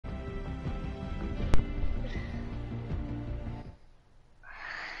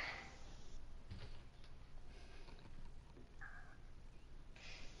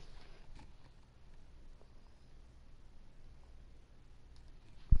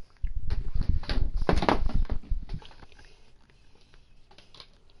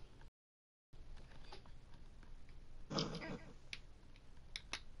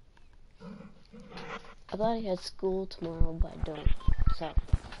I thought I had school tomorrow, but I don't. So.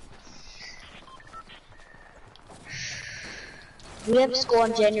 We have school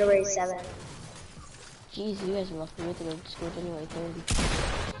on January 7th. Jeez, you guys are lucky. We have to go to school January 3rd.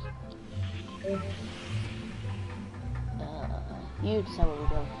 You decide where we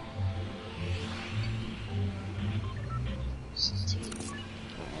go.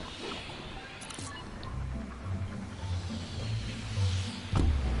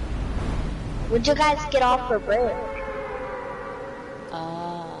 When'd you guys get off for break?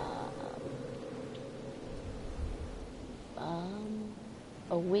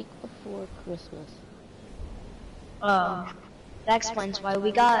 A week before Christmas. That explains why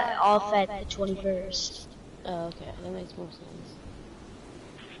we got off at the 21st. Oh, okay, that makes more sense.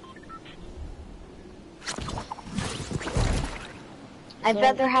 I'd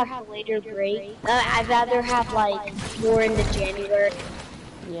rather have a later break. I'd rather have like more into January.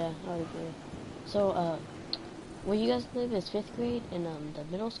 Yeah, I would agree. So, where you guys live is 5th grade in the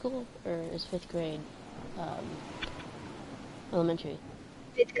middle school, or is 5th grade elementary?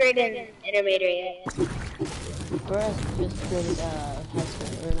 5th grade and intermediate. For us, 5th grade is high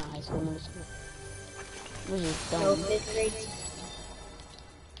school, or not high school, middle school. Which is dumb. No, 5th grade.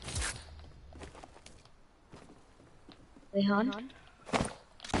 Wait, hon?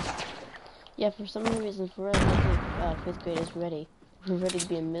 Yeah, for some reason, for us, I think 5th grade is ready. We're ready to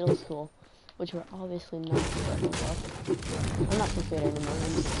be in middle school, which we're obviously not. I'm not 5th grade anymore,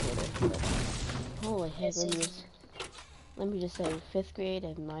 I'm 6th grader. But holy heck, let me just say, 5th grade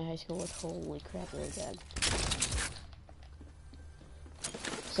at my high school was holy crap really bad.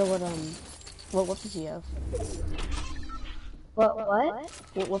 So what weapons do you have? What?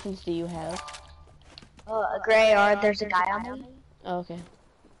 What weapons do you have? A gray R, there's a guy on me. Oh, okay.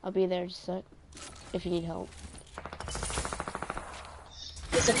 I'll be there just a sec, if you need help.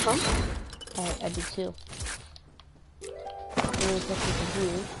 Is it pump? I did too. And there's nothing from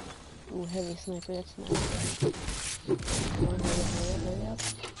here. Ooh, heavy sniper, that's nice. Come on, hurry up.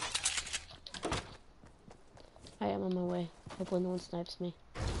 I am on my way. Hopefully no one snipes me.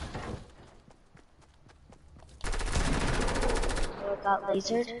 Oh, got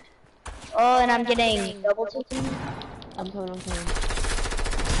lasered. Oh, and I'm getting double taken. I'm coming.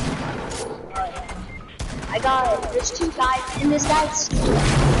 There's 2 guys in this guy's.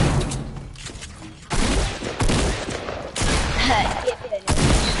 Get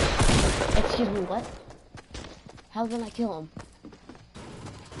finished. Excuse me, what? How did I kill him?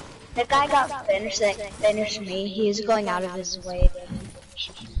 The guy got finished me. He was going out of his way.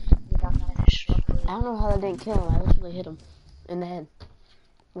 He got finished. I don't know how that didn't kill him. I literally hit him in the head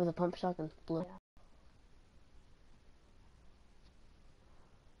with a pump shotgun. Blue.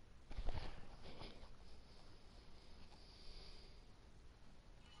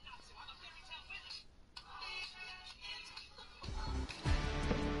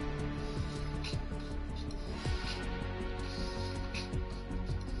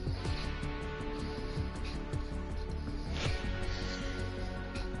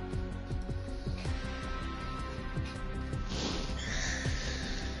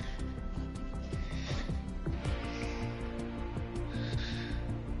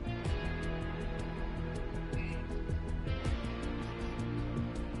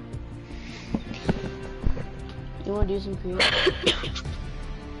 You wanna do some creative?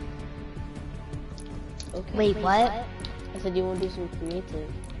 Okay. Wait, what? I said, you wanna do some creative?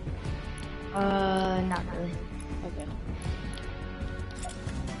 Not really. Okay.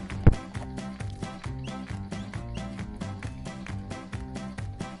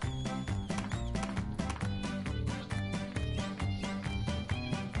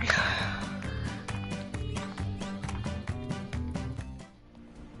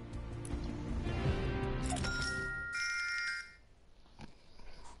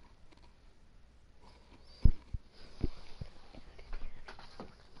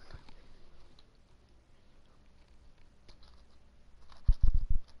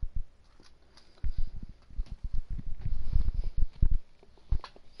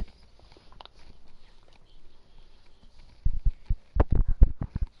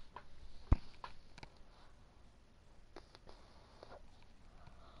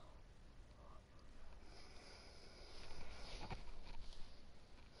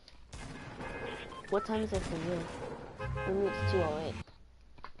 What time is it for you? For me, it's 2:08.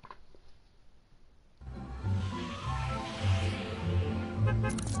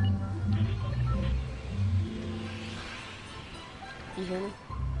 You hear me?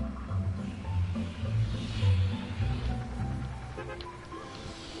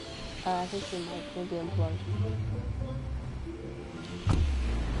 I think your mic will be unplugged.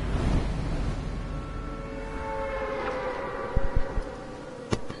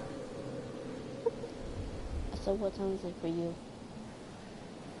 So what time is it for you?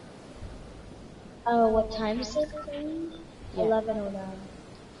 Oh, what time is it for you? Yeah. 11:09.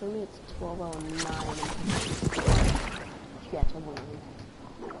 For me, it's 12:09. Yeah, 12:09.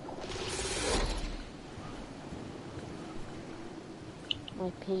 My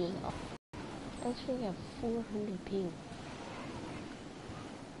ping is off. I actually have 400 ping.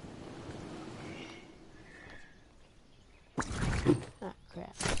 Ah,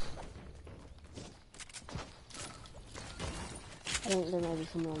 crap. I think there might be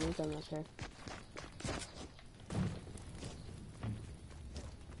someone on this, I'm not sure.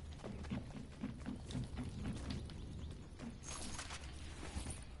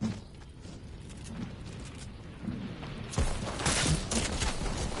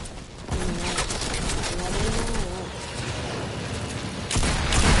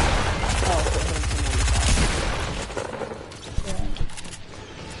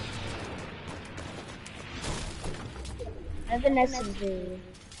 I have an SMG.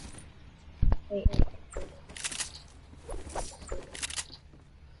 Wait.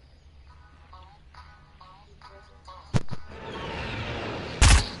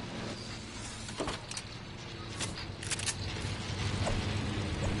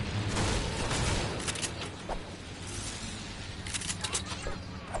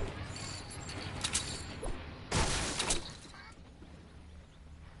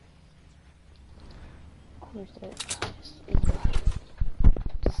 Where's that?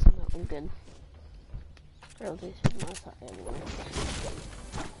 Just smell good. Or at least it's not sorry anyway.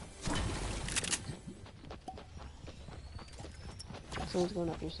 Someone's going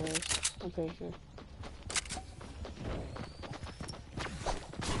up your stairs, I'm pretty sure.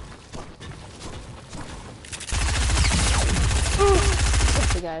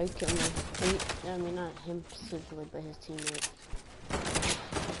 That's the guy who killed me. I mean, not him specifically, but his teammate.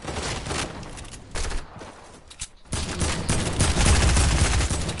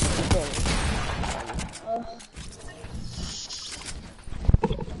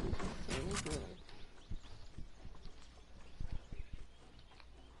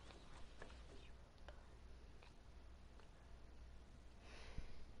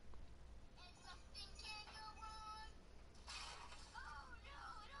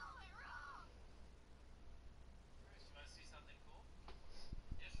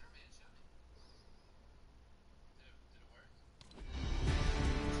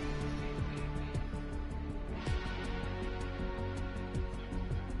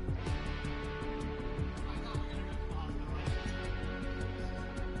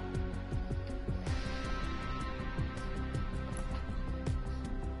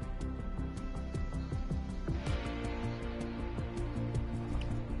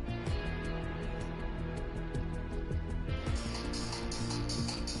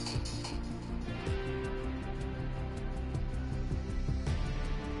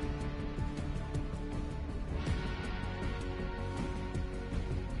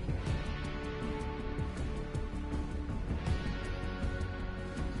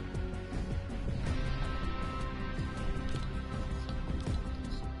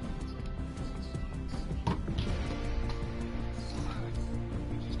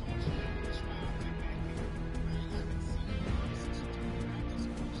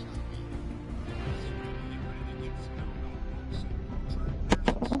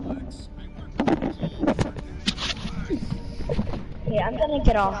 Yeah, I'm gonna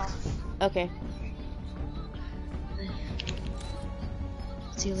get off. Okay.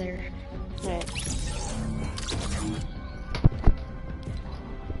 See you later. Alright.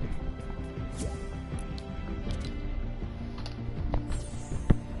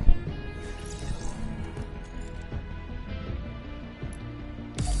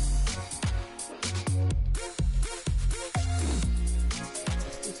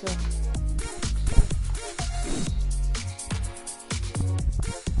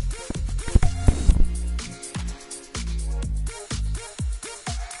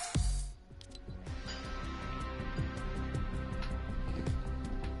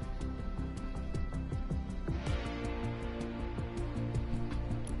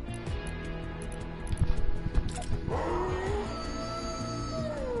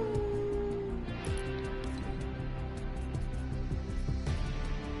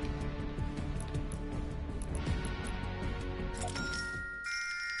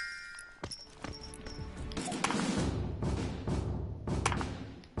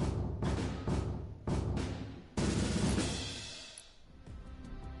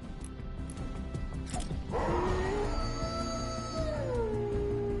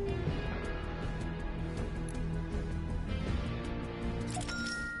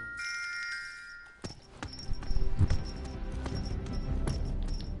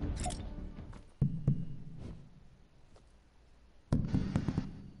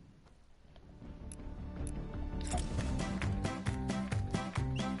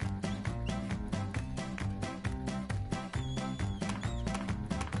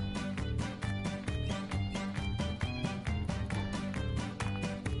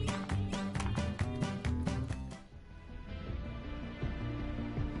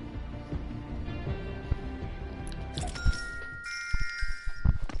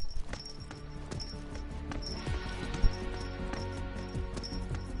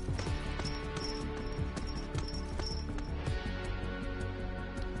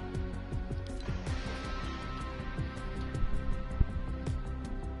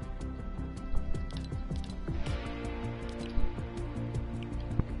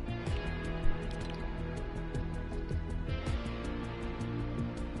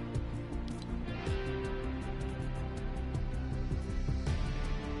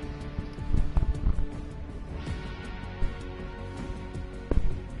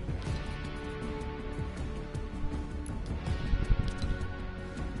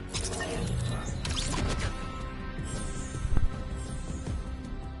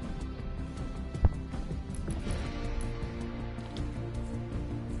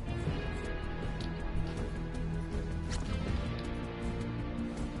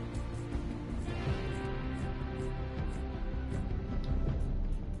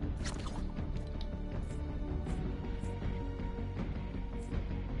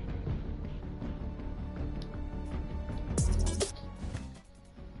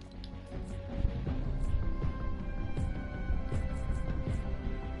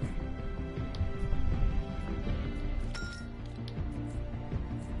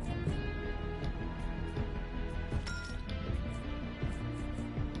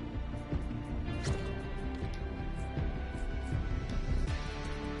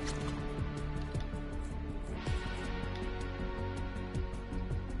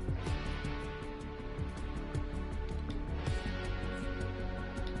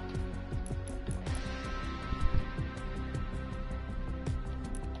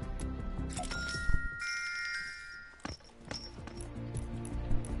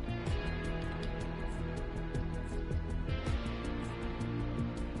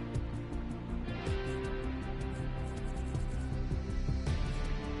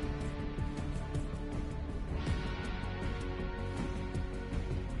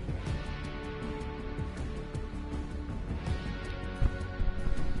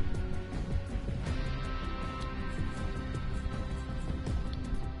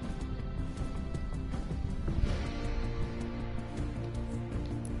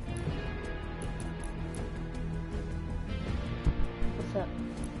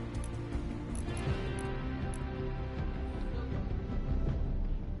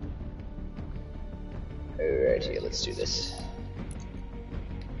 Alrighty, let's do this.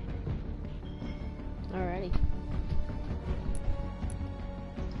 Alrighty.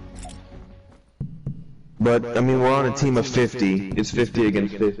 But, I mean, we're on a team of 50. It's 50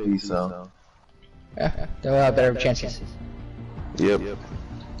 against 50, so. Yeah, then we'll have better chances. Yep.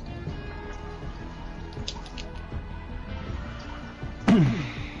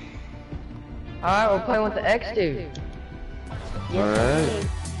 Alright, we're playing with the X dude. Alright.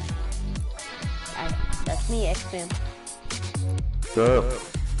 That's me, X-Fam. What's up?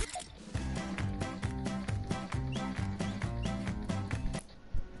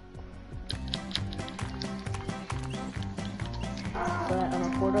 So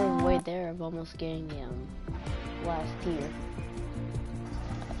I'm a quarter of the way there of almost getting the last tier.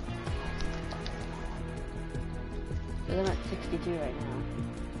 Because I'm at 62 right now.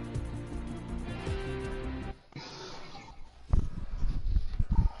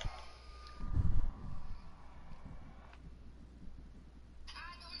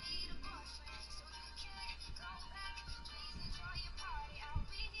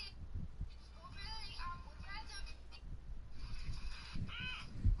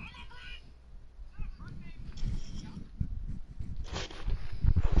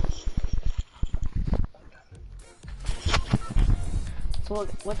 So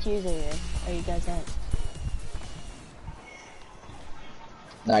what tiers are you guys at?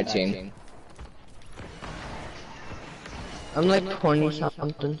 19. I'm like 20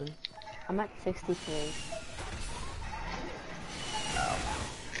 something. I'm at 63.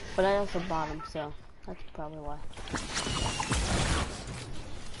 But I also bottom, so that's probably why.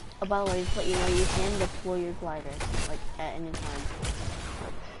 Oh, by the way, just to let you know, you can deploy your glider, like, at any time.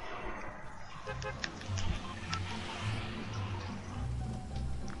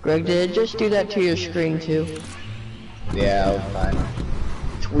 Greg, did it just do that to your screen too? Yeah, I was fine.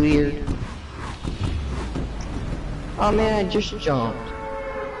 It's weird. Oh man, I just jumped.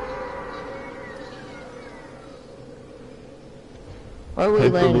 Where are we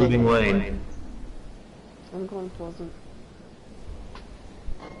Pick the landing? leading lane. I'm going Pleasant.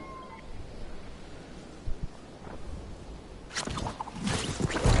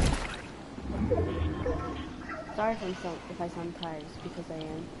 Sorry if I sound tired, it's because I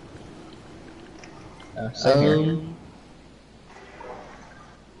am. Same here.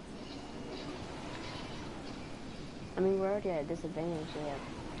 I mean, we're already at a disadvantage. They have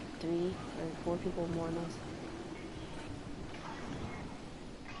 3 or 4 people more than us.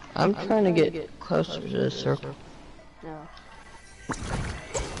 I'm trying to get closer to this circle. No.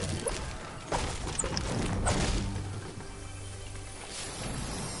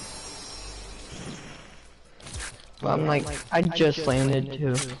 I'm like, I just landed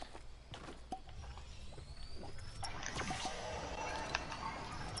too.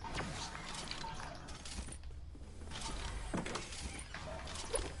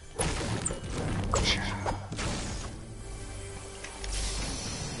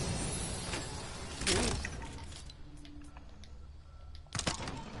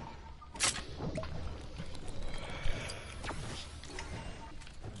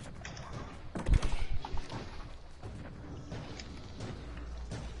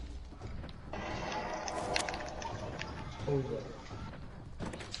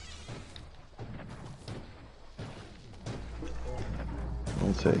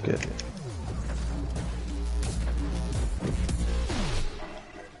 I'll take it.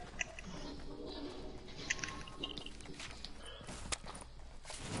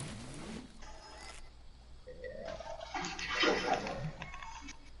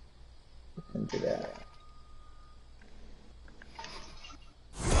 Into that.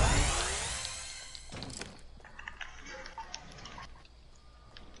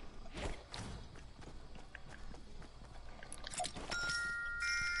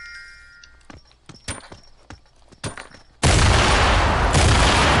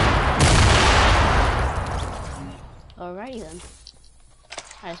 Alrighty then.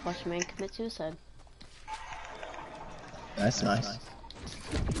 I just watched a man commit suicide. That's nice.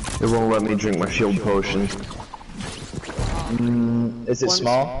 It won't let me drink my shield potion. Is it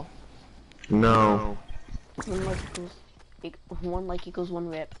small? No. One like equals 1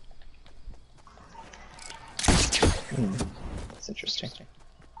 rip. That's interesting.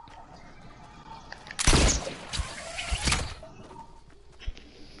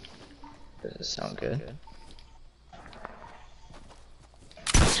 Does it sound good?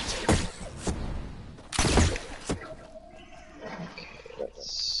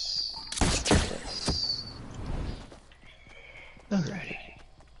 Let's do this. Alrighty.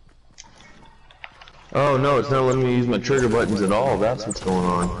 Oh no, it's not letting me use my trigger buttons at all. That's what's going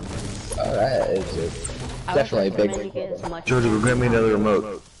on. Oh, that is I would definitely a big recommend you get as much Georgia, go maps grab as me another possible.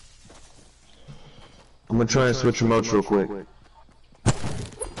 remote. I'm gonna try and switch remotes real quick.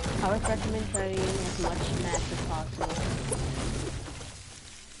 I would recommend trying as much maps as possible.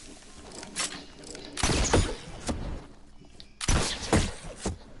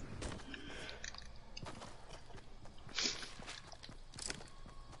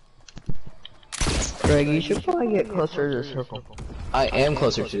 Greg, you should probably get closer to the circle. I am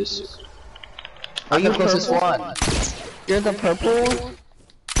closer to this. Are I'm the you closest purple? one. You're the purple one?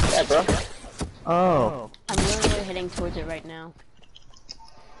 Yeah, bro. Oh. I'm literally heading towards it right now.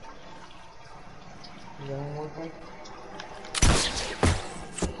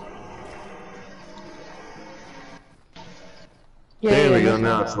 Yeah, There we yeah, go,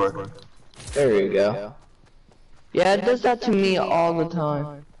 now it's working. There you go. Yeah, it does that to me all the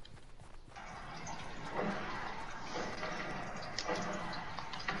time.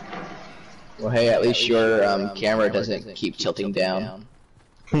 Well, hey, at least your camera doesn't keep tilting down.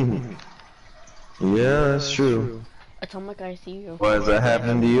 Yeah, that's true. It's almost like I see you. Why is that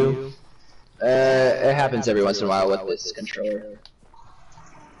happening to you? It happens every once in a while with this controller.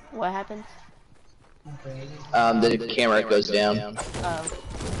 What happens? The camera goes down, Oh,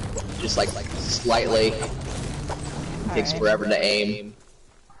 just like slightly. Takes alright. forever to aim.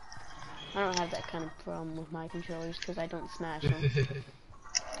 I don't have that kind of problem with my controllers because I don't smash them.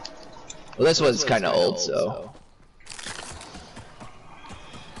 Well, this one's kind of old, so.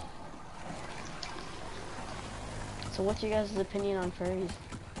 So what's your guys' opinion on furries?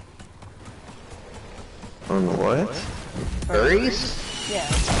 On the what? Furries? Yeah.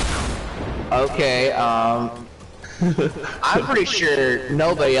 Okay, I'm pretty sure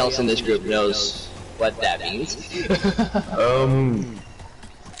nobody else in this group knows what that means.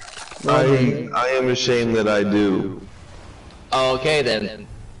 I am ashamed that I do. Okay then,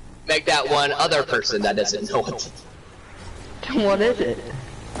 make that one other person that doesn't know it. What is it?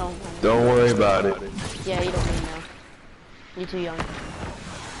 Don't Don't worry about it. Yeah, you don't need to know. You're too young.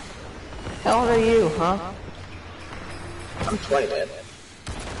 How old are you, huh? I'm 20, man.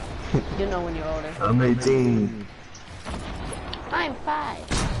 You'll know when you're older. I'm 18. I'm 5.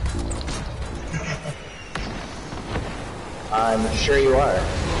 I'm sure you are.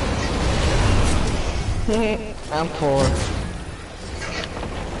 I'm 4.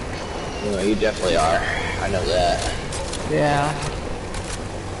 You know, you definitely are. I know that. Yeah.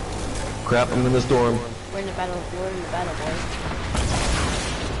 Crap, I'm in the storm. We're in the battle, boys.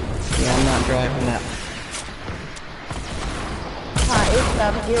 Yeah, I'm not driving that. Hi, it's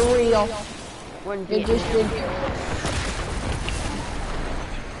about to get real. We're in It just did. Vietnam.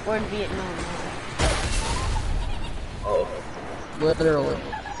 We're in Vietnam now. Oh, Literally.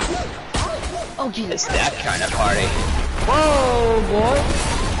 Oh, Jesus. it's that kind of party. Whoa, boy.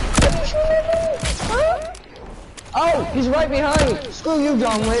 Oh, he's right behind me. Screw you,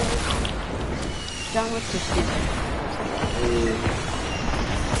 John Wick. John Wick's too stupid.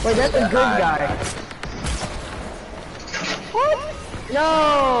 Wait, that's a good guy. What?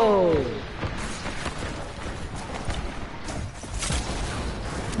 No.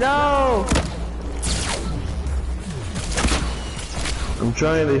 No. I'm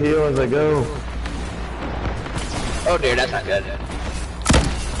trying to heal as I go. Oh dear, that's not good.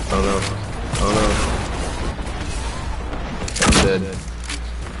 Oh no. Oh no. I'm dead. No,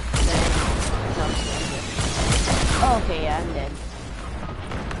 I'm still here. Oh, okay, yeah, I'm dead.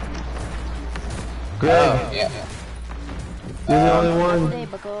 Greg, Yeah. you're the only one. Hey,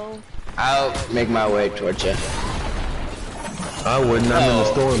 bucko. I'll make my way towards you. I wouldn't. I'm in the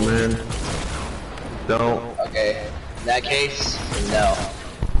Oh. storm, man. Don't. Okay. In that case, no.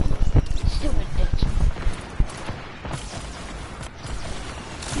 Stupid bitch.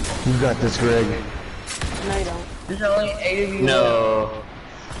 You got this, Greg. No, you don't. There's only 8 of you. No.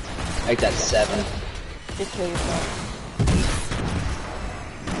 Make that 7. Just kill yourself.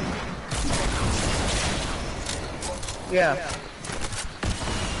 Yeah.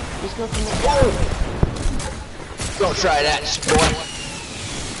 Just go from the Don't try that, boy.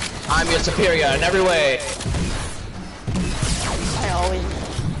 I'm your superior in every way. I always.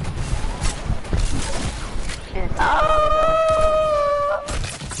 And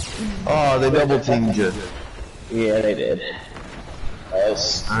Oh, they double teamed you. Yeah, they did.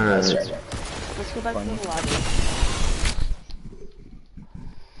 That's Alright. right. let's go back to the lobby.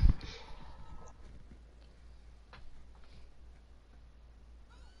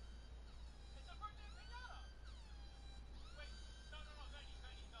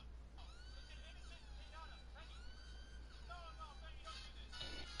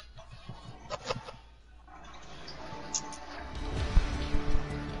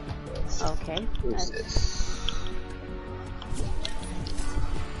 Okay. Who's this?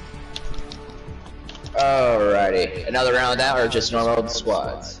 Alrighty. Another round now, or just normal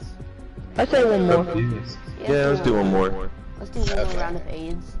squads? I say one more. Yeah, let's do one more. Let's do one more Okay. round of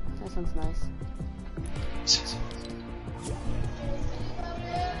AIDS. That sounds nice.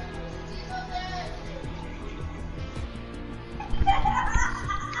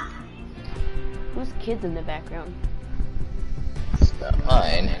 Who's kids in the background? It's not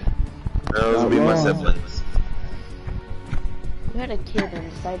mine. Those would be my siblings. You had a kid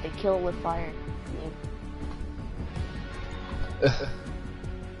and decided to kill it with fire. Yeah.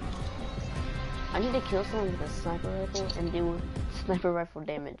 I need to kill someone with a sniper rifle and do sniper rifle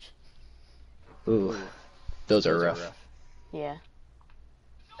damage. Ooh, those are rough. Yeah.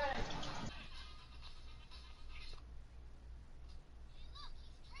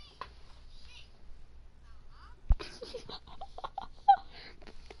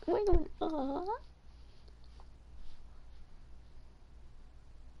 Wait a minute. Oh.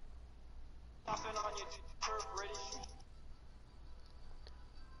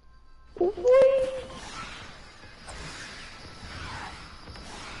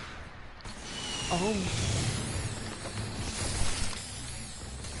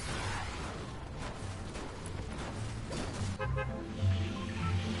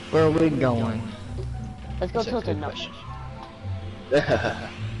 Where are we going? Let's go That's a tilt good it up. question.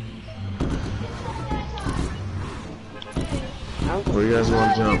 Where you guys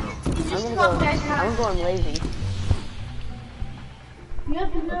want to jump? I'm gonna go on lazy.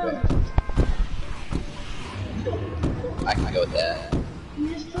 Okay. I can go with that.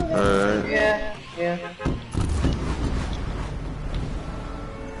 Alright. Yeah.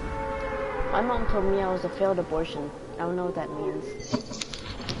 My mom told me I was a failed abortion. I don't know what that means.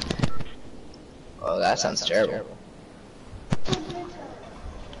 Oh, that sounds terrible.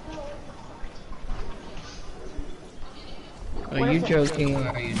 Are you joking or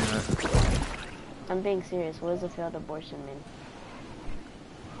are you not? I'm being serious. What does a failed abortion mean?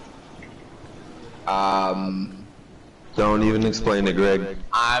 Don't even explain it, Greg.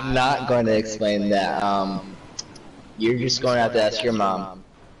 I'm not going to explain that. You're just going to have to ask your mom.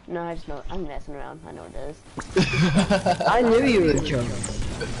 No, I just know. I'm messing around. I know what it is. I knew you were joking.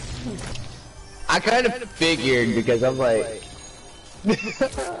 I kind of figured because I'm like,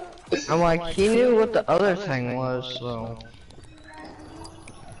 I'm like, he knew what the other thing was, so.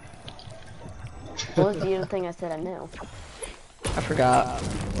 What was the other thing I said I knew? I forgot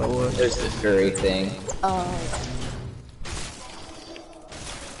what it was. there's the furry thing. Oh, yeah.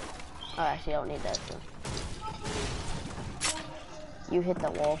 Oh, actually, I don't need that, so. You hit the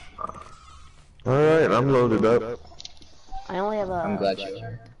wall. Alright, I'm loaded up. I only have I'm a. glad you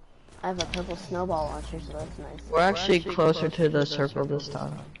are. I have a purple snowball launcher, so that's nice. We're actually closer to the circle this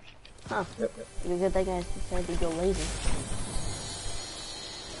time. Huh. It's a good thing I decided to go lazy.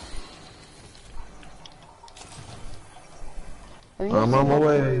 Have you guys I'm seen on my that-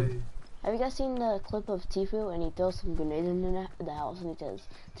 way. Have you guys seen the clip of Tifu and he throws some grenades in the house and he says,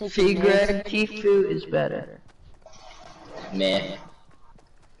 "Take See, grenades." Greg, Tifu is better. Meh.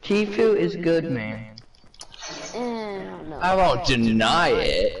 Tifu is good, man. I don't know. I won't deny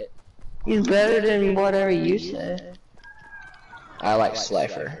it. He's better than whatever you said. I like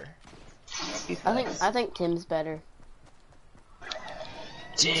Slifer. I think Tim's better.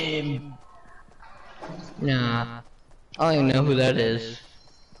 Tim. Nah. I don't even know who that is.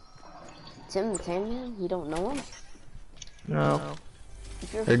 Tim the Sandman? You don't know him? No.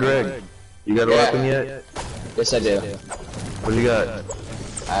 If you're Hey, Greg. You got a Yeah. weapon yet? Yes, I do. What do you got?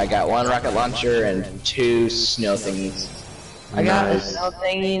 I got one rocket launcher and two snow thingies. I got a Nice. snow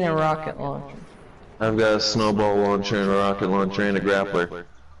thingy and a rocket launcher. I've got a snowball launcher and a rocket launcher and a grappler.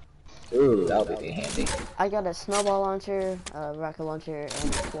 Ooh, that'll be handy. I got a snowball launcher, a rocket launcher,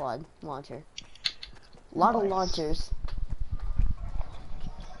 and a quad launcher. A lot of launchers.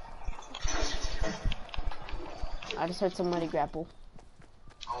 I just heard somebody grapple.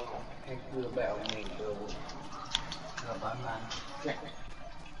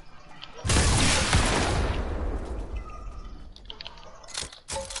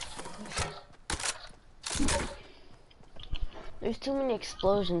 There's too many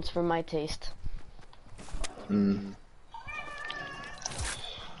explosions for my taste.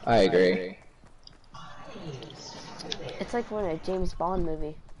 I agree. It's like we're in a James Bond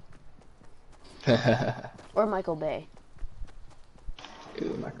movie. Or Michael Bay.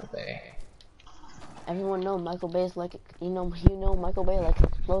 Ooh, Michael Bay. Everyone know Michael Bay's like, you know Michael Bay likes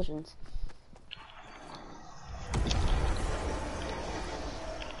explosions.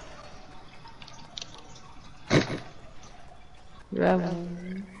 Gravel.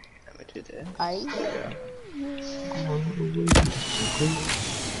 Let me do this. I.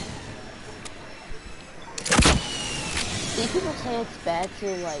 See, people say it's bad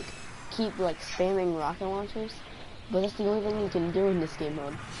to like keep like spamming rocket launchers, but that's the only thing you can do in this game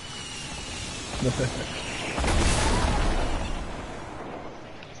mode.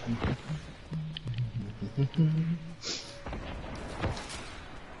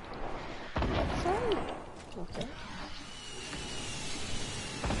 Okay.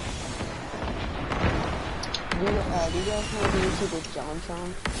 Do you guys know the YouTuber JonTron?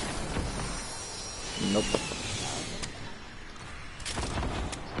 Nope.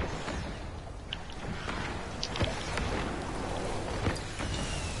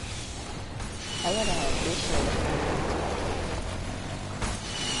 I gotta have this shit.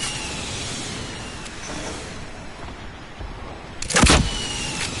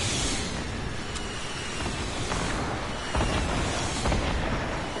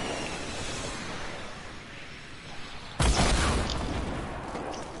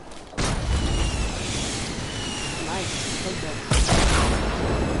 Nice. Take that.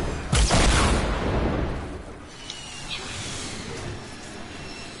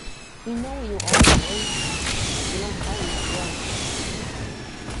 We know you are. You know how you are.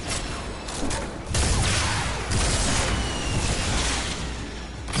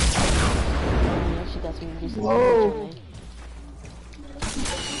 She got some decent Whoa.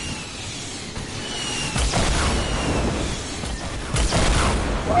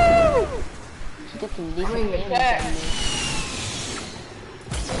 She got some decent damage on me.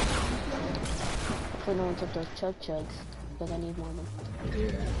 Hopefully no one took those chug chugs, because I need more of them.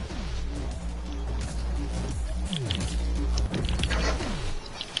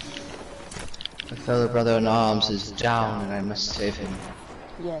 My fellow brother in arms is down and I must save him.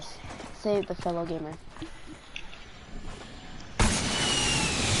 Yes, save the fellow gamer.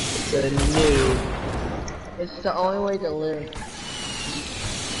 It's a new. It's the only way to live.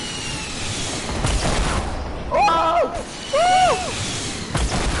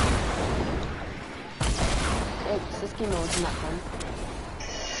 Hey, this game mode's not fun.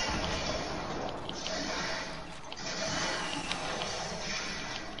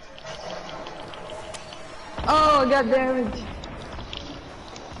 Oh, I got damage.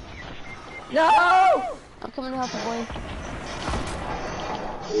 No! I'm coming to help you, boy.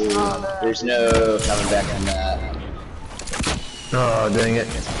 There's no coming back from that. Oh, dang it.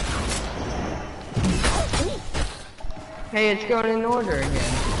 Hey, it's going in order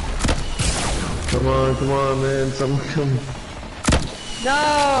again. Come on, man. Someone come.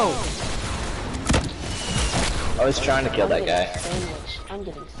 No! I was trying to kill that guy. Sandwich. I'm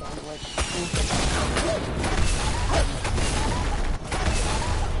getting sandwich.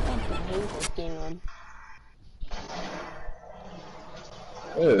 I hate this game mode.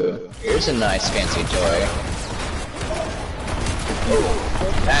 Ooh, here's a nice fancy toy.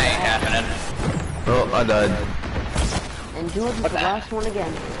 That ain't happening. Oh, I died. And George is the last one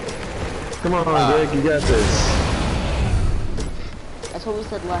again. Come on, Greg, you got this. That's what we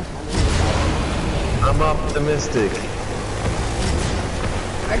said last time. I'm optimistic.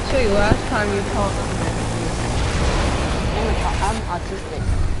 Actually, last time you talked. I'm autistic.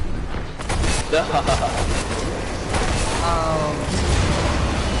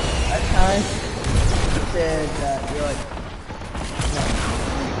 That time you said that you're like.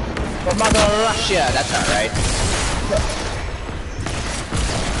 But Mother Russia, that's not right.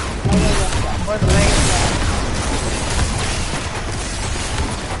 What lane?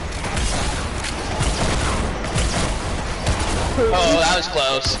 Oh, that was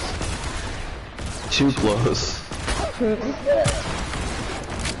close. Too close.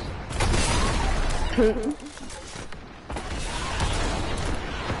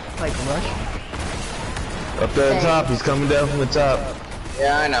 Like rush? Up there at the top, he's coming down from the top.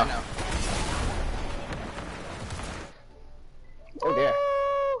 Yeah, I know. Oh dear.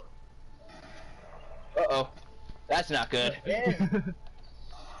 Uh-oh. That's not good.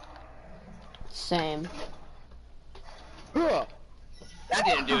 Same. That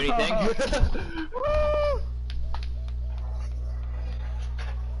didn't do anything.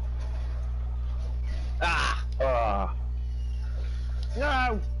 Ah! Ah.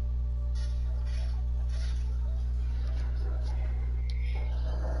 No!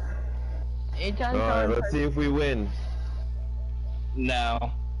 Alright, let's see if we win.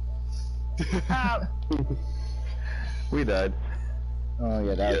 No. We died. Oh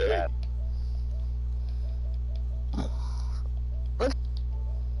yeah, that was bad.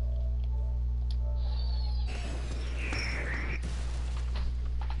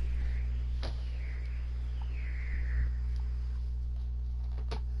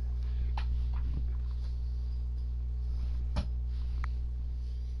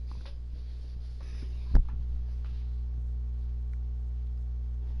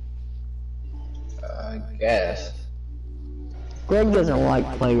 Yes. Greg doesn't like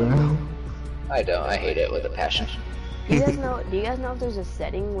playground. I don't. I hate it with a passion. Do you guys know? Do you guys know if there's a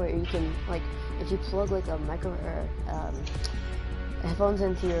setting where you can like, if you plug like a micro or headphones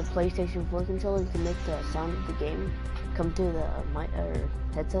into your PlayStation 4 controller, you can make the sound of the game come through the mic or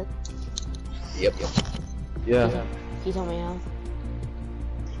headset? Yep. Yeah. Can you tell me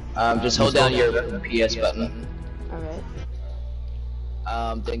how? Just hold down your PS button. Alright.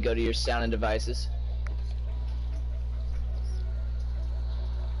 Then go to your sound and devices.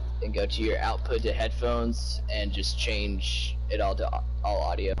 Then go to your output to headphones and just change it all to all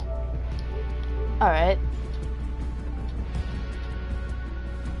audio. Alright.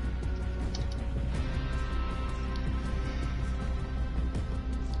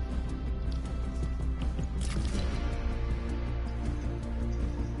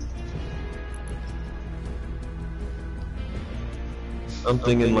 I'm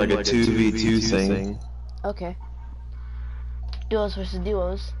thinking like a 2v2 thing. Okay. Duos versus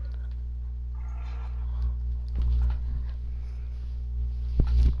duos.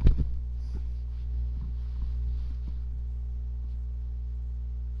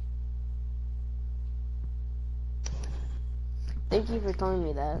 Thank you for telling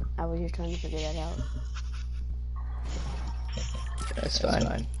me that. I was just trying to figure that out. That's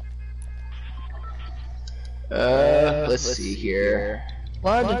fine. Let's see here.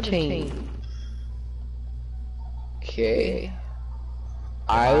 Large team. Okay.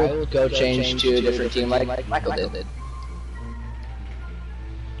 I would go change to a different team like Michael did.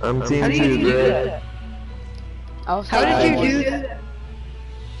 I'm team How do you 2, do Greg. that? How How did you do that?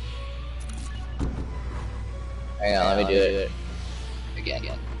 Hang on, let me do it again.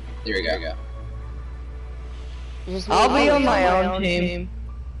 There we go. I'll be on my own team.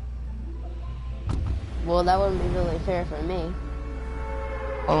 Well, that wouldn't be really fair for me,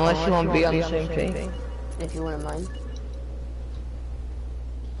 Unless you want to be on the same team. if you wouldn't mind.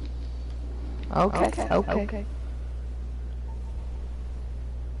 Okay.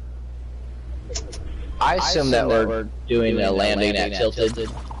 I assume that we're doing a landing at Tilted.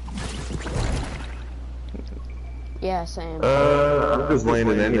 Yeah, same. I'm just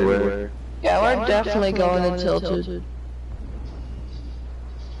landing anywhere. Yeah, we're definitely going to Tilted.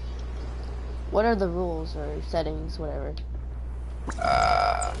 What are the rules or settings, whatever?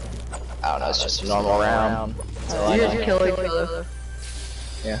 I don't know, it's just a normal round. You just kill each other.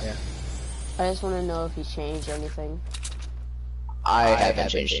 Yeah. I just want to know if you changed anything. I haven't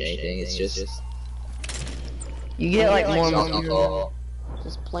changed anything, it's just... You get like more Alcohol.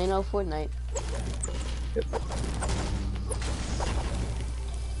 Just plain old Fortnite.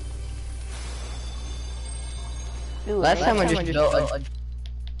 Ooh, Last time I just built a...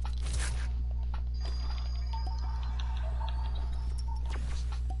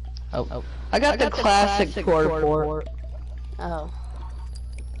 Oh. I got the classic quarter port. Oh.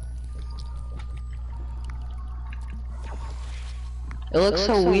 It looks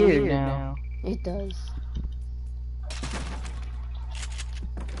so weird now. It does.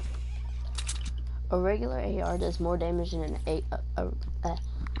 A regular AR does more damage than a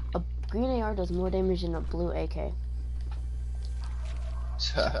green AR does more damage than a blue AK.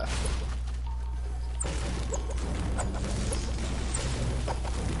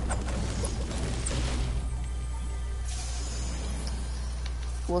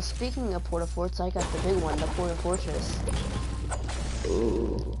 Well, speaking of Porta Forts, I got the big one, the Porta Fortress.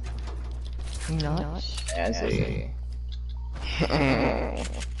 Ooh. Nuts. Fancy.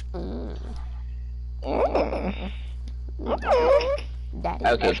 Daddy.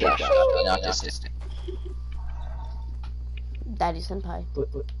 Okay, Josh, not assistant. Daddy senpai.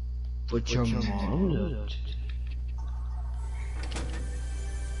 But your mom.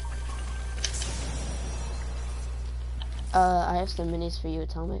 I have some minis for you,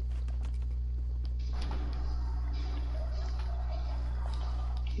 Atomic.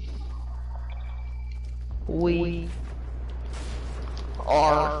 We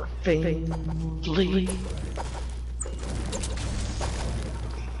are family.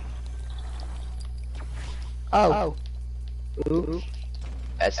 Oh. Oops.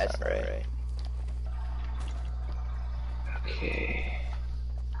 That's not right. Okay.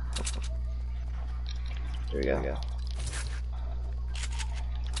 There we go.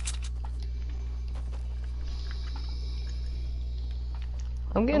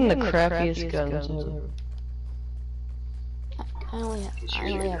 I'm getting the crappiest guns ever. I only have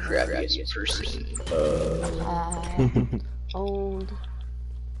Crappiest person. old.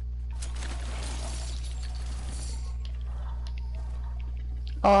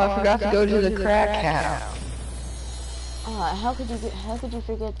 Oh, I forgot to go to the crack house. How could you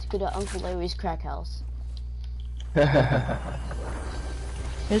forget to go to Uncle Larry's crack house? It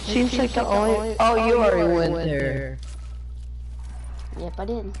seems like the only. Oh, you already went there. Yep, I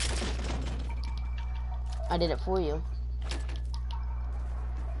did. I did it for you.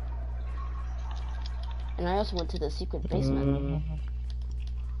 And I also went to the secret basement.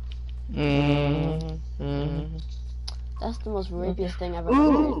 That's the most rapiest thing I've ever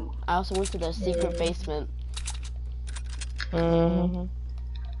heard. I also went to the secret basement.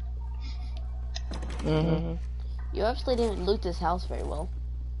 You actually didn't loot this house very well.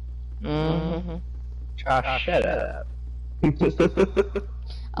 Josh, shut up. I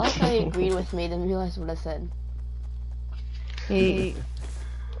like how you agreed with me, then realized what I said. He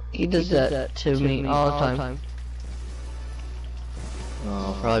does that to me all the time.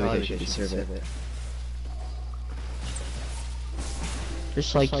 Oh, probably because you deserve it.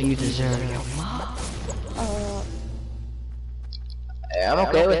 Just like you deserve your mom. Hey, I'm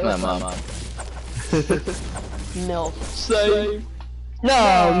okay with my mom. Milk. Same.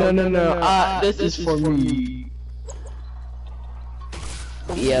 No. This is for me.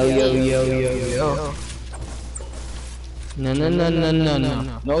 Yo. No.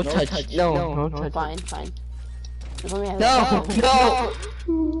 No touch. No touch. Fine. Let me have No.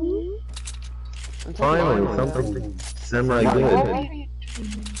 I'm taking Finally, one. something semi good.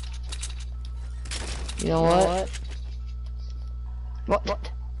 You know what?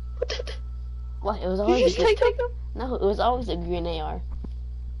 What? It was You always just take them? No, it was always a green AR.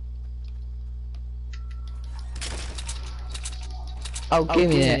 Oh, give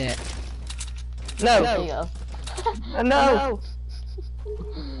me that. No. There you go. No.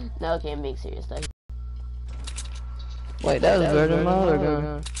 No, okay, I'm being serious though. Wait, that was better than my other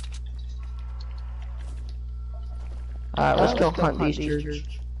gun. Alright, let's go hunt these jerks.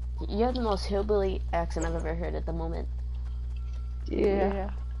 You have the most hillbilly accent I've ever heard at the moment. Yeah.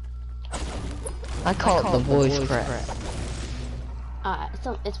 I call it the voice crack.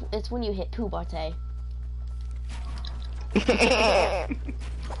 So it's when you hit puberty.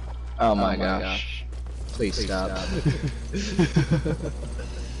 Oh my gosh. Please stop.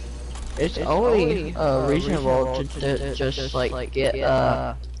 It's only reasonable to just like get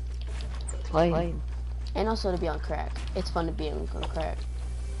plain And also to be on crack. It's fun to be on crack.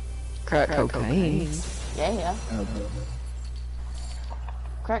 crack cocaine. Yeah.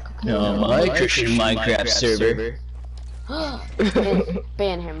 Crack cocaine. No, my Christian Minecraft server.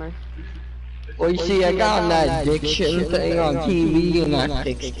 Banhammer. Well, you see, I got on that addiction thing on TV, and I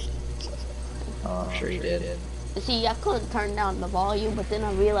fixed it. Oh, I'm sure you did. See, I couldn't turn down the volume, but then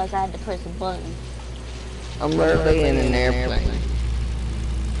I realized I had to press a button. I'm literally in an airplane.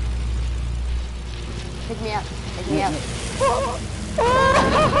 Pick me up.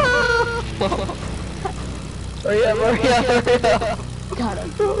 Hurry up. Got him.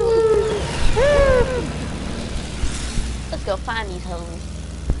 Let's go find these hoes.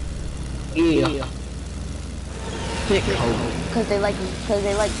 Yeah. Thick hole. Cause they like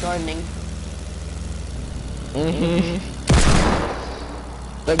gardening.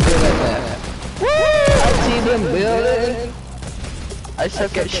 They're good at that. I see them building. I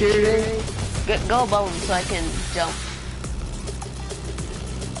suck at shooting. Go bones so I can jump.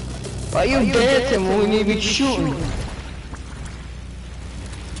 Why you dancing when we need to be shooting?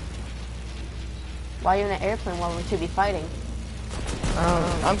 Why are you in an airplane while we should be fighting?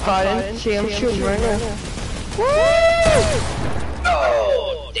 I'm fighting. See, I'm shooting right now.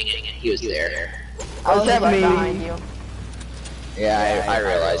 Oh, dang it, he was there. How's that Behind mean? you. Yeah, I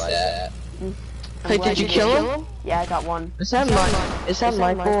realized that. Hey, did you kill him? Yeah, I got one. Is that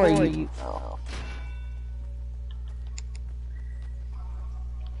Michael or you?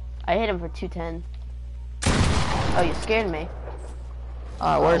 I hit him for 210. Oh, you scared me.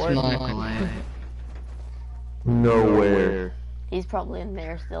 Where's Michael at? Nowhere. He's probably in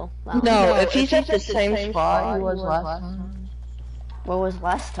there still. Wow. No, if he's at the same spot he was last time. What was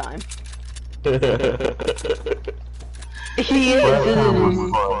last time? He is, isn't he?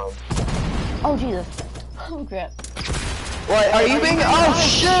 Oh, Jesus. Oh, crap. What, are you being- Oh,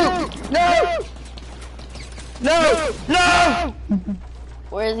 shoot! No!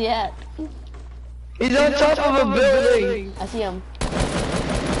 Where is he at? He's on top of a building! I see him.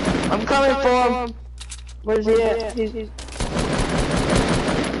 I'm coming for him! Where's he at? He's...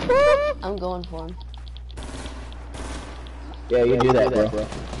 I'm going for him. Yeah, you do that, bro.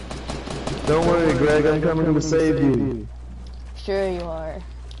 Don't worry, Greg, I'm coming to save you. Sure you are.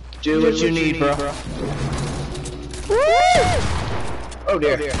 Do what you need, bro. Oh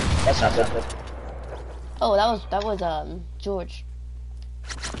dear. That's not good. Oh, that was George.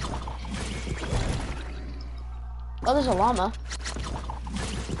 Oh, there's a llama.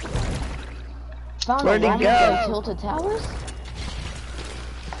 Found Where'd he a go? Tilted Towers?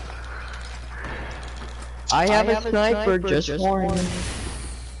 I have a sniper, just warning.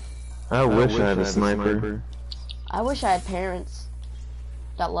 I wish I had a sniper. I wish I had parents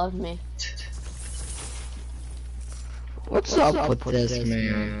that loved me. What's up with this,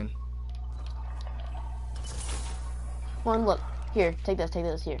 man? One, look. Here, take this,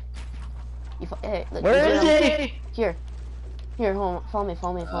 here. Hey, look, Where is he? Here. Here, hold on,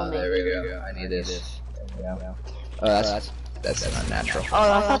 follow me. There we go. I need this. There we go. Oh, that's not natural.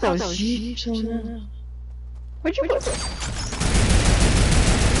 Oh, I thought that was you. Where'd you put it?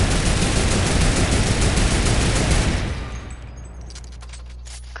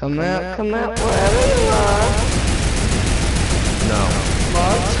 Come out, wherever you are. No.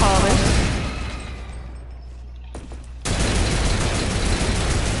 Love Thomas.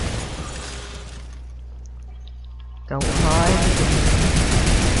 Don't hide.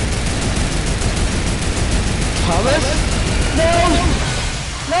 Thomas?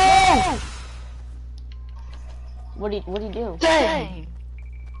 No! What'd he do? Dang!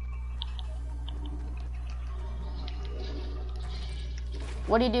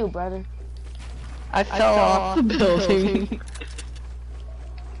 What'd he do, brother? I fell off the building.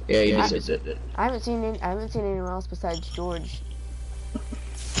 Yeah, you just did it. I haven't seen anyone else besides George.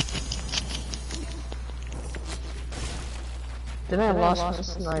 Then I lost my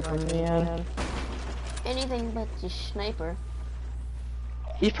sniper, man. Anything but the sniper.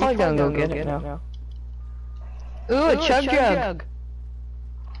 He's probably gonna go get it now. Ooh, a chug jug!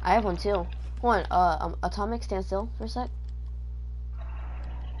 I have one too. Hold on, Atomic, stand still for a sec.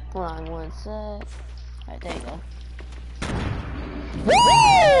 Hold on one sec. Alright, there you go.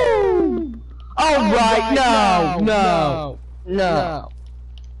 Woo! Alright, no!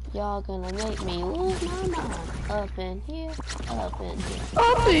 Y'all gonna make me lose my mind. Up in here.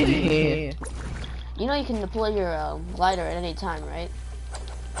 Up in here! You know you can deploy your glider at any time, right?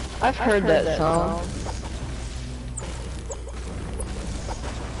 I've heard that song.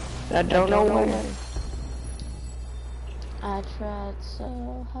 I don't know when. I tried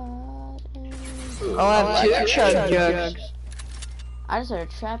so hard. I'll have two chug jugs. I just heard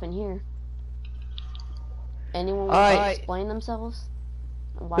a trap in here. Anyone want Alright. to explain themselves?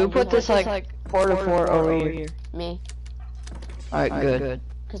 Who put this like 4 to 4 over here? Me, Alright, good.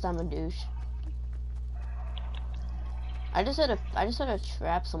 cause I'm a douche. I just heard a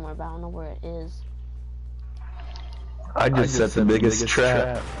trap somewhere, but I don't know where it is. I just set the biggest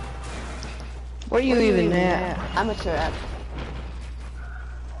trap. Where are you even at? I'm a trap.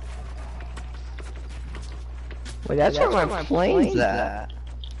 Wait, that's where my plane's at.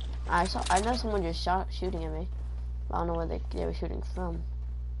 I know someone just shooting at me. But I don't know where they were shooting from.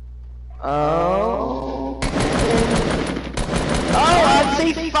 Oh. Oh, I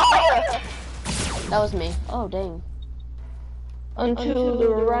see fire! That was me. Oh dang. Unto the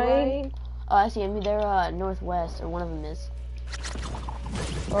right. Oh, I see him. They're northwest, or one of them is.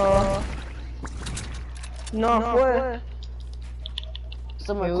 Northwest.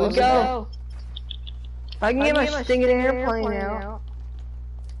 Somewhere Here close we to that. go. I can get my stinging airplane out.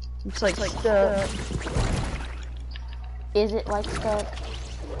 It's like stuck. Is it like stuck?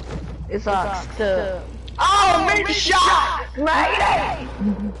 It's like stuck. Oh, made the shot! Mayday!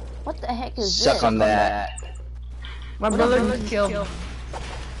 What the heck is Suck this? on that. My brother just killed.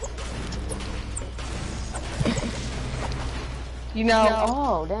 You know,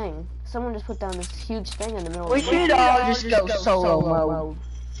 Oh dang! Someone just put down this huge thing in the middle. we of the road. should all just go solo mode.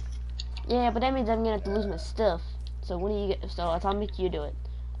 Yeah, but that means I'm gonna have to lose my stuff. So when do you get? So Atomic, you do it.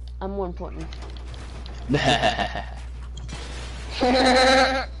 I'm more important.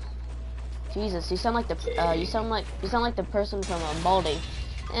 Jesus, you sound like the you sound like the person from Baldi.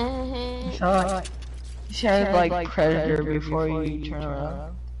 You sound like Predator before you turn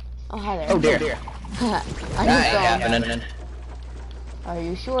around. Oh hi there. Oh dear. I That just ain't saw him. happening. Are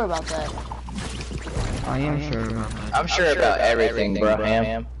you sure about that? I am sure about that. I'm sure about everything, bro.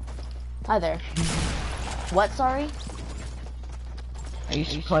 Ham. Hi there. What? Sorry. I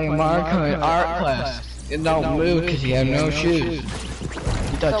used to play Marco in art class. It don't move because you have no shoes.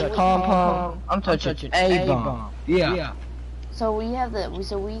 You touch a pom-pom, I'm touching a bomb. Yeah. So we have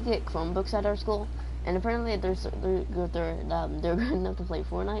we get Chromebooks at our school, and apparently they're good enough to play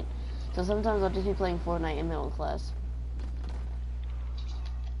Fortnite. So sometimes I'll just be playing Fortnite in middle class.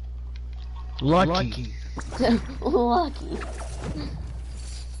 Lucky. Lucky.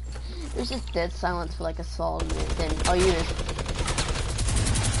 There's just dead silence for like a solid minute. Then oh, you just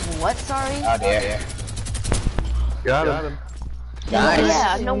what? Sorry. Oh dear. Got him. Nice.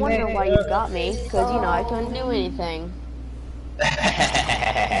 Yeah, no wonder why you got me, because you know I couldn't do anything.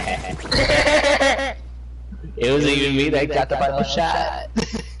 It wasn't even me that got the final shot.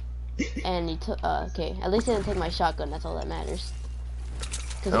 And he took, okay, at least he didn't take my shotgun, that's all that matters.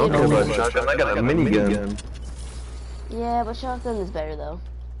 I don't care about shotgun, I got a minigun. Yeah, but shotgun is better though.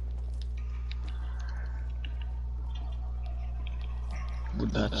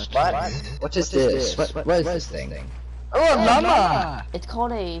 What? What is this? What is this thing? Oh, llama! It's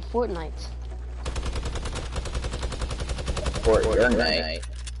called a Fortnite. Fortnite.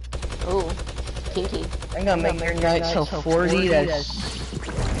 Oh, kinky. I'm gonna make your night till 40, that's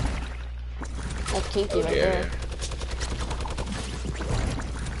Kinky right there.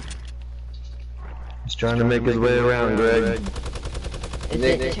 He's trying to make his way around, Greg. Is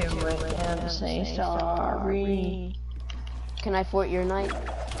it too late to say sorry? Can I fort your night?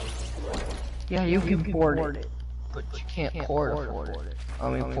 Yeah, you can port it, but you can't port it. I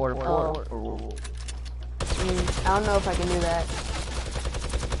mean, port. I don't know if I can do that.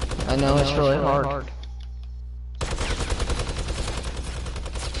 I know it's really hard.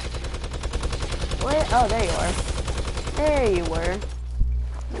 Where? Oh, there you are. There you were.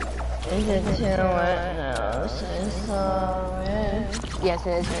 Is it too late now? Say sorry. Yes,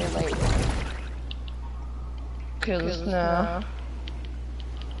 it is very late. Cause now.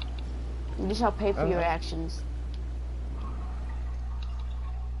 You shall pay for your actions.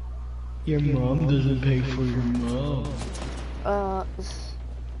 Your mom doesn't pay for your mom.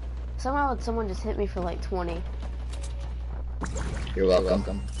 Somehow someone just hit me for like 20. You're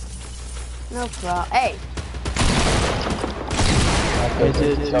welcome. No problem. Hey!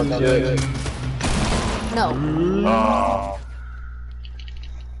 No.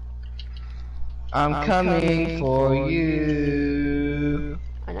 I'm coming for you.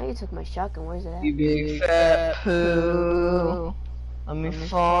 I know you took my shotgun. Where's it at? You big fat poo. Let me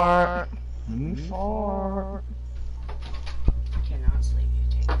fart. Let me fart. Cannot sleep. You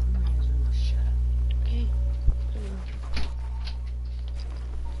take it. Shut up. Okay.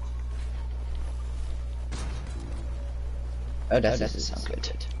 Oh, that doesn't sound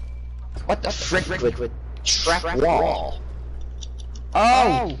good. What the frick with trap wall?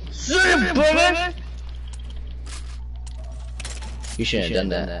 Oh! Shit, bullet! You shouldn't have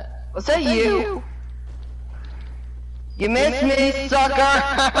done that. Was that you? You missed me, sucker!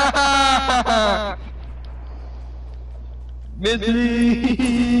 Missed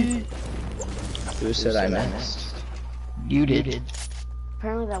me! Who said I missed? You did.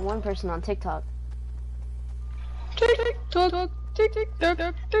 Apparently that one person on TikTok.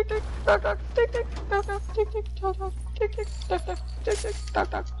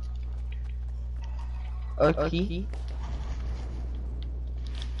 Okay.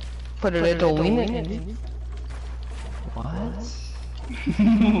 Put it into winning. What?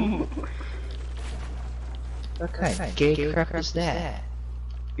 What kind of gay crap is that?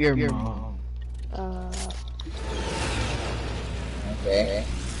 Your mom. Okay.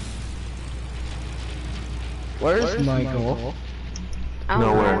 Where's Michael? I don't know,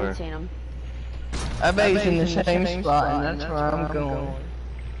 I Nowhere. haven't seen him. I bet he's in the same spot, and that's where I'm going.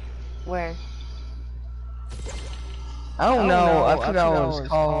 Where? I don't know. I forgot what it's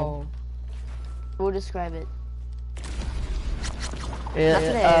called. We'll describe it.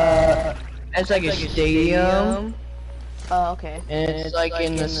 It's like a stadium, Oh, okay. and it's like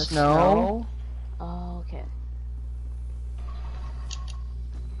in the snow. Oh, okay.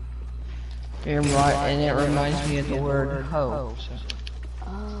 And it reminds me of the word hoe.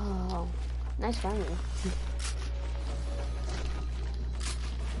 Oh, nice rhyming.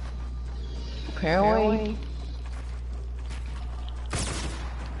 Apparently.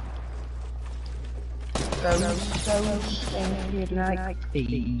 So stinking like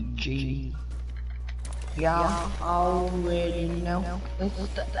AG. Y'all already know it's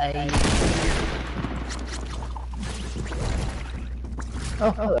the A.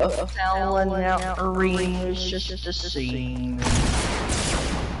 Oh, selling out arenas just to see.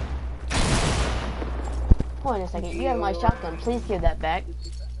 Hold on a second. You have my shotgun. Please give that back.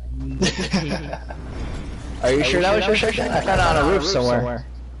 Are you sure that was your shotgun? I found it on a roof somewhere.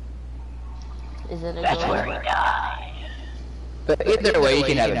 Is it a That's gold? where we died. But either way, you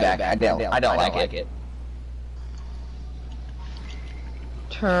can have it back. I don't like it.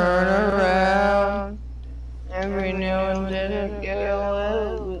 Turn around. Every now and then I get a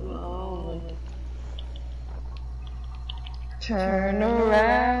little lonely. Turn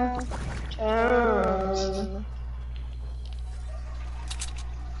around. Turn.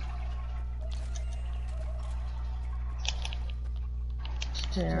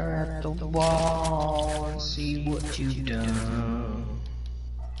 Stare at the wall and see what you've done.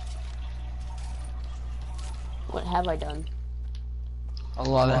 What have I done? A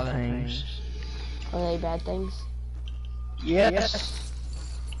lot of things. Are they bad things? Yes.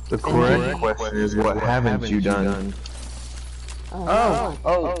 The correct question is, what haven't you done?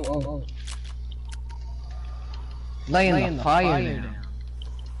 Oh. Laying the fire down.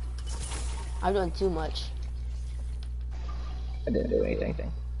 I've done too much. I didn't do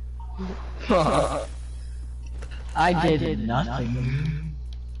anything. I did nothing.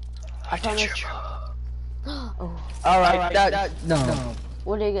 I promise. Oh. Alright, no.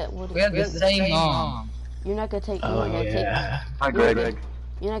 What do you get? What do We you have the same mom. You're not gonna take. Oh, You're not gonna take. Hi, Greg.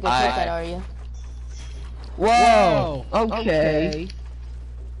 You're not gonna take that, are you? Whoa! Okay.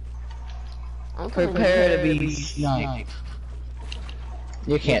 I'm coming Prepare to in. be sniped.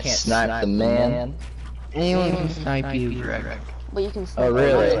 You can't snipe the man. Anyone can snipe you, Greg. But you can snipe. Oh,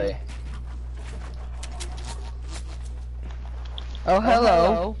 really? Oh,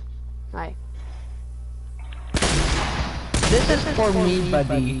 hello. Hi. This is for me,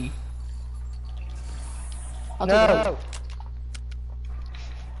 buddy. I'll take it. No.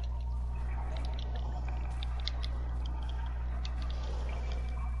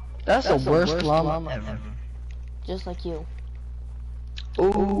 That's the worst llama ever. Just like you.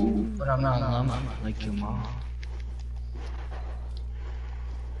 Ooh. But I'm not a llama like your mom.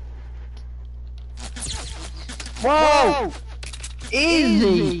 Whoa!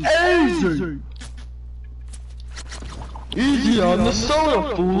 Easy! Easy! Easy on the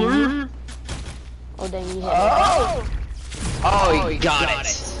soda, fooler! Oh dang, you hit me. Oh, he got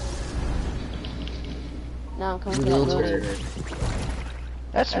it. Now I'm coming for that booty.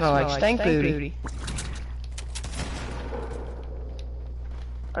 That smells like stank booty.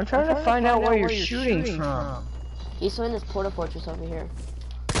 I'm trying to find out where you're shooting from. He's in this porta fortress over here.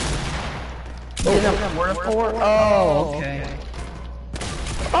 In a porta fort? Oh, okay.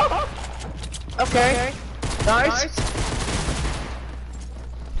 Oh! Okay. Nice.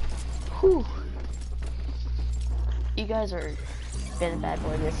 Whew. You guys are been a bad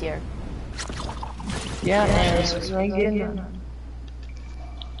boy this year. Yeah, this was really good.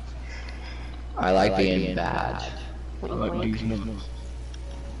 I like being bad. Wink, wink.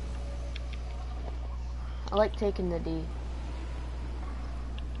 I like taking the D.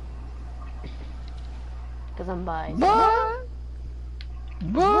 Cause I'm bi.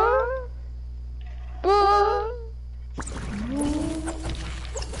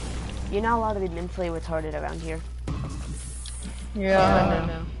 You're not allowed to be mentally retarded around here. Yeah, I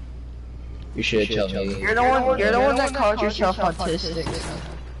know. You should tell me. You're the one that calls yourself autistic.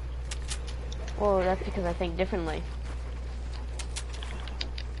 Well, that's because I think differently.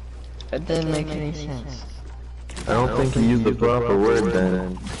 That didn't make any sense. I don't think you used the proper word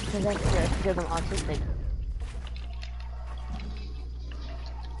then. Because that's because I'm autistic.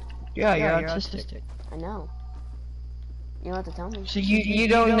 Yeah, you're autistic. I know. You don't have to tell me. So you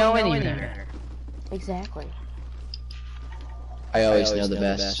don't know any better. Exactly. I always know the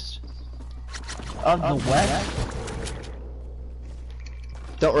best. Of the West?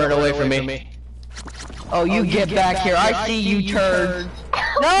 Don't run away from me. Oh, you get back here. I see you turds.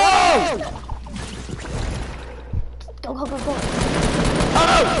 No! Go, go, go, go.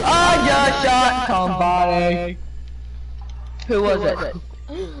 Oh! I just shot somebody. Who was it?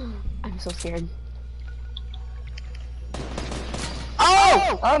 I'm so scared.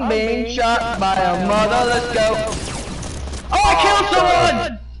 Oh! I'm being shot by a mother. Let's go. Oh, I killed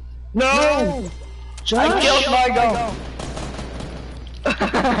someone! No! I killed my goal.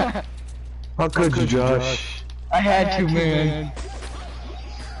 How could you, Josh? I had to, man.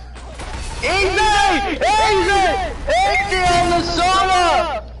 Easy! Easy! Easy on the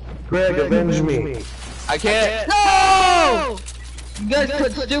soda! Greg, avenge me. I can't. No! You guys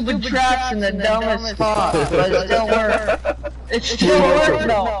put stupid traps in the dumbest spot, but it still worked. It still worked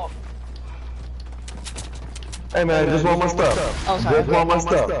though. Hey man, I just want my stuff. Oh, sorry. Just want my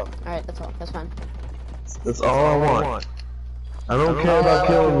stuff. Alright, that's all. That's fine. That's all I want. I don't care about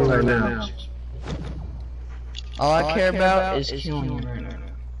killing you right now. All I care about is killing you right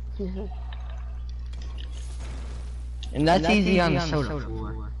now. And that's easy on the soda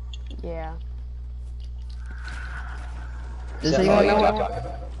floor. Yeah. Does anyone know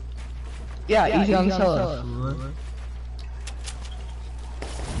what? Yeah, easy on the soda floor.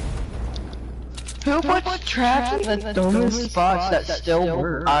 Who puts traps in the dumbest spots that still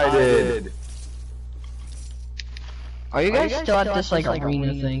work? I did. Are you guys still at this like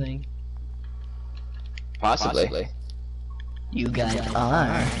arena thing? Possibly. You guys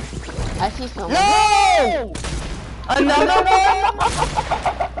are. I see someone. No! Another one?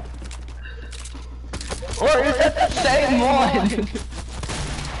 Or is that the same one?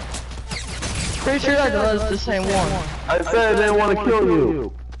 Pretty sure that was the same one. I said I didn't want to kill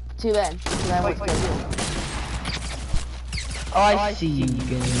you. Too bad, because I went to kill you. Oh, I see you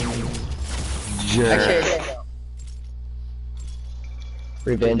guys. Jerk.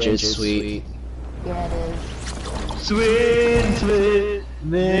 Revenge is sweet. Yeah, it is. Sweet, sweet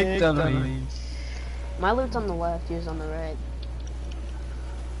victory. My loot's on the left, yours on the right.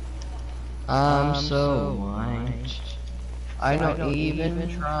 I'm so white. I don't even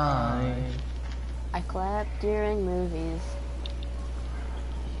try. I clap during movies.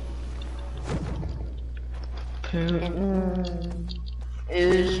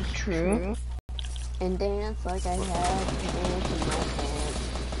 Is true. And dance like I had to dance in my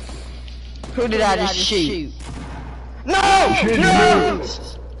pants. Who did I just shoot? No! No!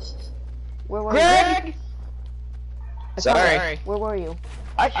 Where were Greg! you? Sorry. Where were you?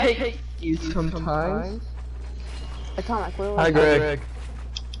 I hate you sometimes. Atomic, where were Hi, you? Greg.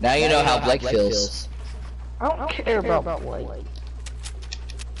 Now you know how Blake feels. I don't care about Blake.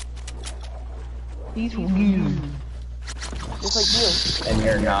 He's weird. Just like you. And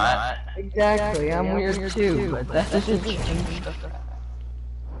you're not. Exactly, I'm weird too, but that doesn't change stuff.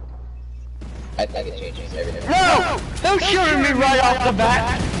 I think it changes everything. No! Don't shoot me right off the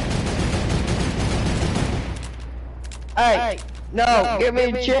bat! Hey, no, give me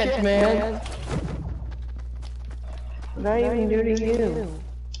a chance, man. What did I even do to you?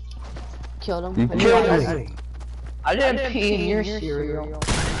 Killed him. You Killed killed me. me. I didn't pee in your cereal.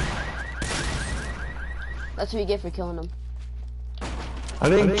 That's what you get for killing him. I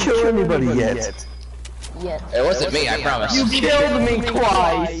didn't kill anybody yet. Yes. It wasn't me, I promise. You killed me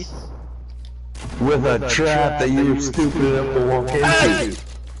twice. With a trap that you were stupid enough to walk into.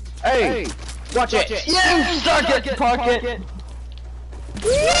 Hey, Watch it. you suck it, Pocket.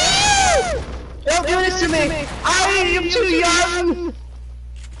 Don't do this to me. I am too young.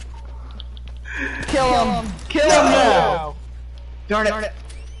 Kill him. Kill him now. Darn it.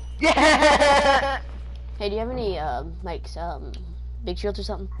 Yeah. Hey, do you have any, like, big shields or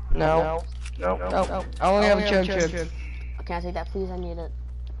something? No. No. I only have a chug chug. Can I take that, please? I need it.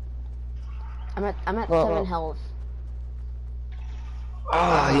 I'm at 7 health.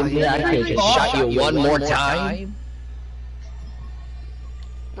 Ah, yeah, I could have just shot you one more time.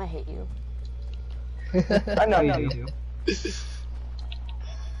 I hate you. I know you do.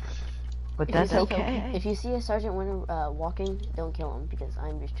 But that's okay. If you see a Sergeant Winter walking, don't kill him because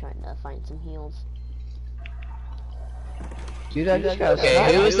I'm just trying to find some heals. Dude, I just got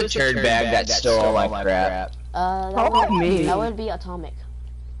Okay, who is the turd bag that stole all my crap? That would be Atomic.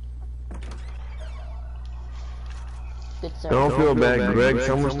 Good sir. Don't feel bad, Greg.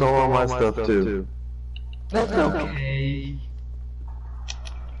 Someone stole all my stuff too. That's okay.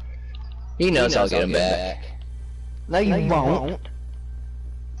 He knows I'll get him back. No, you won't.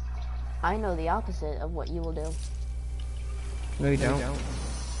 I know the opposite of what you will do. No, you don't.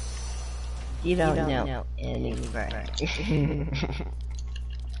 You don't know anything.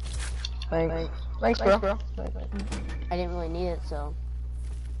 Thanks, bro. I didn't really need it, so.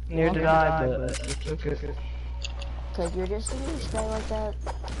 Neither did I, but it's okay. Cause you're just a huge guy like that.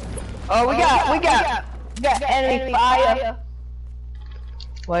 Oh, we got enemy fire.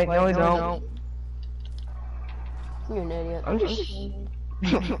 Wait, no, we don't. You're an idiot. I'm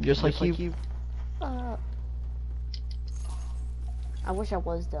just like you. I wish I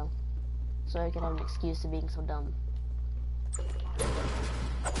was though, so I could have an excuse to being so dumb.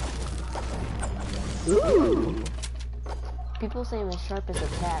 Ooh. People say I'm as sharp as a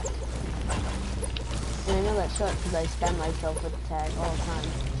tack. And I know that's sharp because I spam myself with the tag all the time.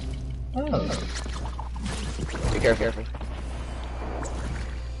 Oh. Be careful.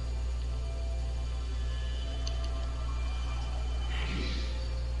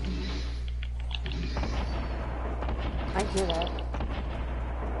 I hear that.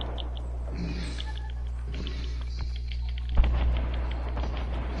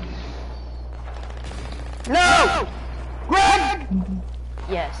 No! Greg!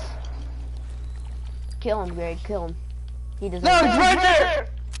 Yes. Kill him, Greg. Kill him. He doesn't. No, he's right there!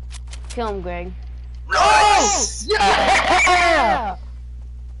 Kill him, Greg. Nice! Yeah!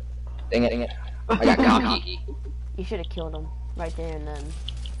 Dang it. I got cocky. You should have killed him right there and then.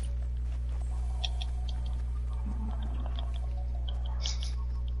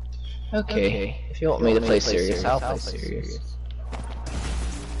 Okay, if you want me to play serious, I'll play serious.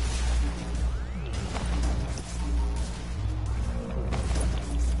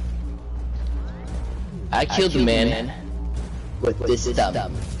 I killed the man with this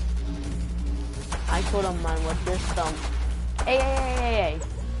thumb. I killed him man with this thumb. Hey.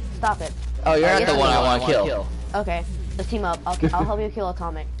 Stop it. Oh, you're not the one I want to kill. Okay, let's team up. I'll help you kill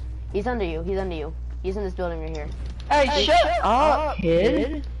Atomic. He's under you. He's in this building right here. Hey, shut up,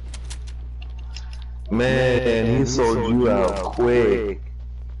 kid. Man, he sold you out quick.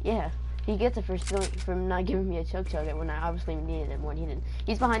 Yeah, he gets it for not giving me a chug when I obviously needed it more than he did.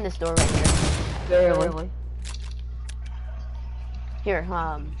 He's behind this door right here. Barely. Here,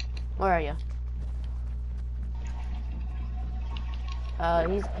 where are you?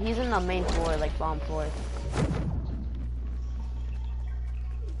 He's in the main floor, like bomb floor.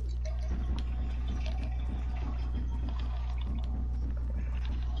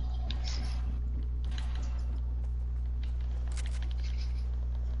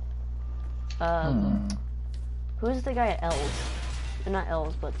 Who's the guy at L's? Not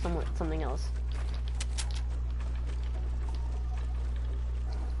L's, but something else.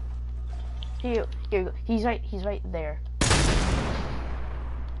 Here, he's right there.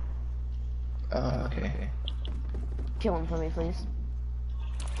 Oh, okay. Kill him for me, please.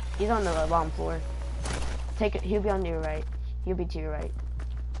 He's on the bomb floor. Take it. He'll be on your right. He'll be to your right.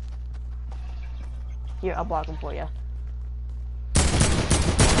 Here, I'll block him for you.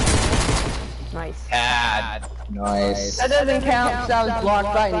 Nice. God. Nice. That doesn't count because I was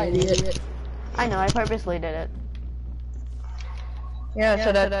blocked by an idiot. I know, I purposely did it. Yeah,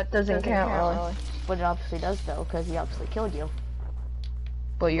 so that doesn't count, really. But it obviously does, though, because he obviously killed you.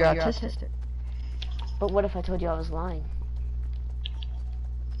 But you're autistic. But what if I told you I was lying?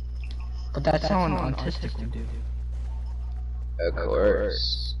 But that's how an autistic would do. Of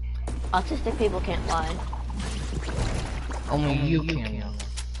course. Autistic people can't lie. Only you can.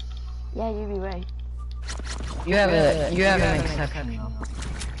 Yeah, you'd be right. You have an exception.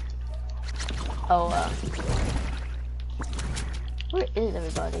 Oh, where is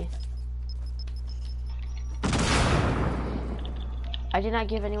everybody? I did not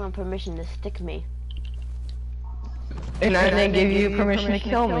give anyone permission to stick me. And I didn't give you permission to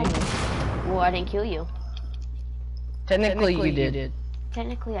kill me. Well, I didn't kill you. Technically you did.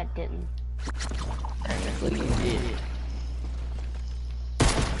 Technically, I didn't. Technically you did.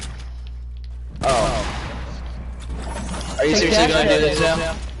 Oh. Are you seriously gonna do this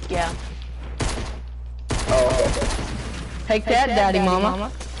now? Yeah. Oh. Take that, Daddy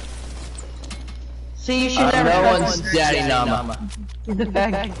Mama. See, you should never no trust one's Daddy Nama. He's a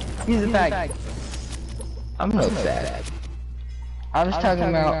fag. He's a fag. I'm no fag. I was talking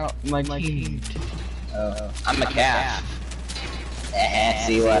about my team. I'm a calf.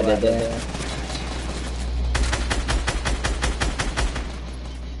 See what I did there?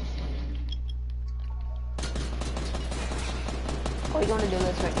 Oh, you're gonna do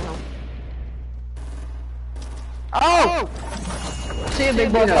this right now. Oh! See you,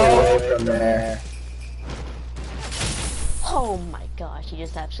 big boy. Away from there. Oh my gosh, he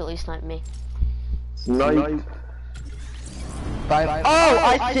just absolutely sniped me. Nice. Bye. Oh,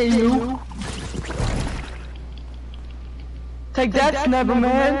 I see you. Take that, Snapper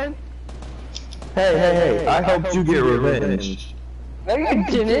Man. Hey, I helped you get revenge. No, you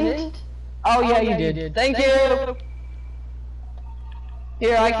didn't. Oh, yeah, you did. Thank you.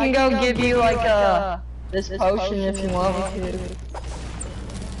 Here, I can go give you, like, this potion if you want me to.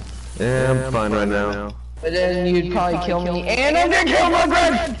 Yeah, I'm fine right now. But then you'd probably kill me, and I'm gonna kill my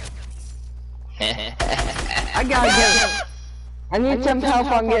Greg! I gotta get... I need some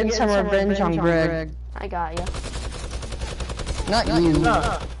help on getting some revenge on Greg. I got you. Not you.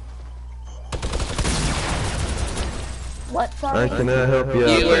 What? I Sorry. cannot help you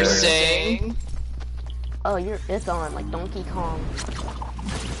out You were there. saying? Oh, it's on like Donkey Kong.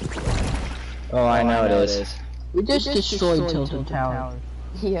 Oh, I know it is. We just destroyed Tilted Tower.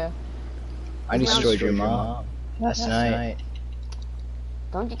 Yeah. I destroyed your mom last night.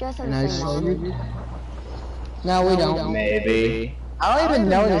 Don't you guys have And I the same saw mom? you. No, we don't. Maybe. I don't even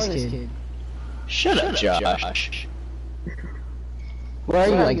know this kid. Shut up, Josh. What are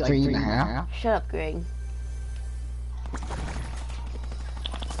you, like 3.5? Shut up, Greg.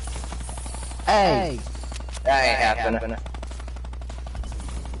 Hey, That ain't happening.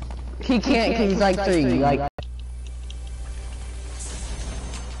 he can't cause he's like 3, like...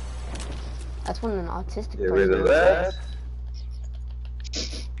 That's when an autistic Get rid of person.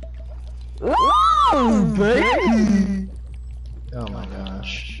 that. Ooh, baby! Oh my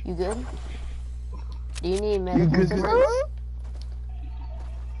gosh. You good? Do you need medical assistance?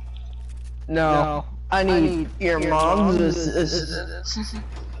 No, I need your mom's assistance.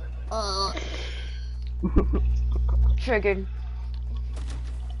 Triggered.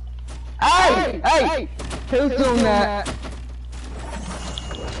 Hey! Who's doing that?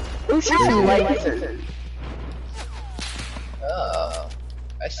 Who's shooting lasers? Oh,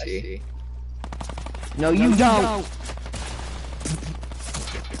 I see. No, you don't.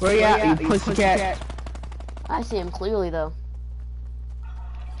 Where you at, you pussycat? I see him clearly though.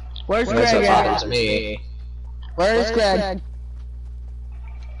 Where's That's Greg what at? bothers me. Where's Greg?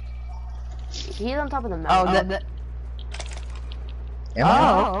 He's on top of the Oh, mountain. Am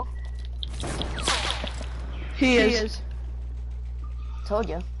I? He is. Told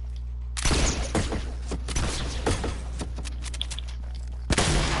you.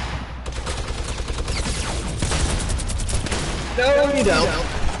 No, you don't.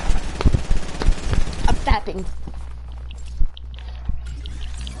 I'm tapping.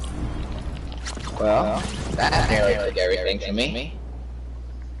 Well, that nearly took everything from me.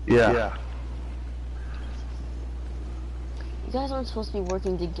 Yeah. You guys aren't supposed to be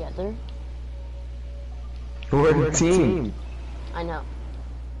working together. We're a team. I know.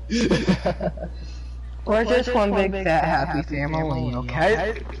 We're just one big fat happy family,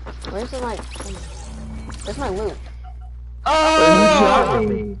 okay? Where's my loot?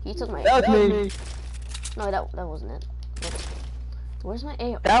 Oh! He took my. That was me. No, that wasn't it. Where's my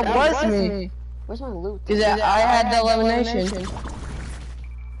AR? That was me. Where's my loot? Cause I had the elimination.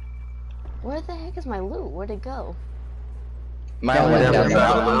 Where the heck is my loot? Where'd it go? Mine went down the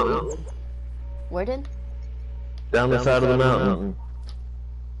mountain. Where did? Down the side of the mountain.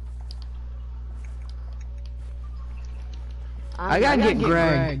 I gotta get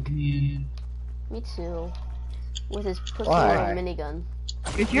Greg. Me too. With his pussy Why? minigun.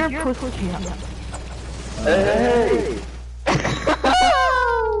 If you're a pussy. Hey!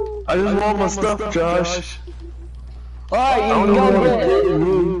 I just want my stuff, Josh. Alright, you can go get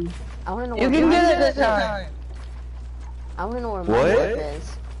it. I wanna know You where can my get it this time. I wanna know where my What? stuff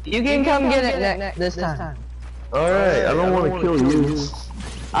is. You can come get it this time. Alright, I don't want to kill you.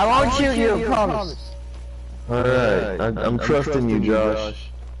 I won't shoot you, I promise. Alright, I'm trusting you, Josh.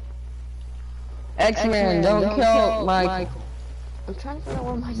 X-Man, don't kill Mike. I'm trying to figure out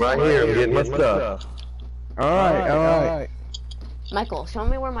where my Right stuff here, I'm is. getting my stuff. Alright. Michael, show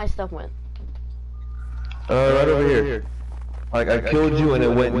me where my stuff went. Right over here. Like, I killed you and it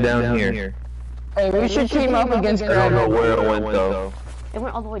went down here. Hey, we should team up against I don't know Greg. where it went, though. It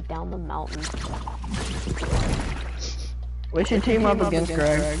went all the way down the mountain. We should team up against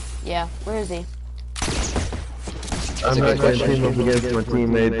Greg. Yeah, where is he? I'm not going to team up against my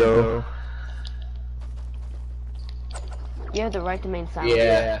teammate, though. You have the right to remain silent.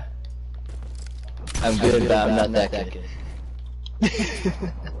 Yeah. I'm good, but I'm not that good.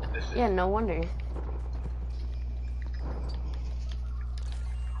 Yeah, no wonder.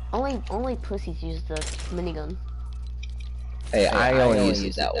 Only pussies use the minigun. Hey, I only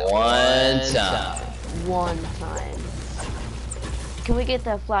used that one time. One time. Can we get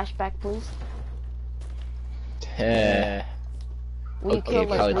the flashback, please? Will you Okay, kill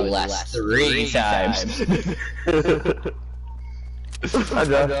probably the like last 3 times. Hi,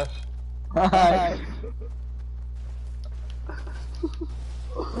 Josh. Alright.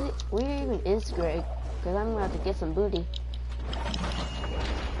 Where even is Greg? Cause I'm gonna have to get some booty.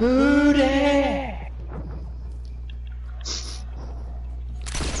 Booty!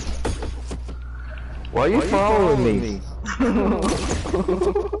 Why are you following me?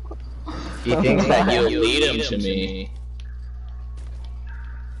 He thinks that you'll lead him to me.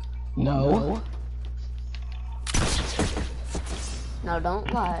 No. No,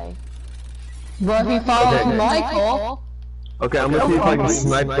 don't lie. But if he follows Okay. Michael, Okay, I'm gonna see if I can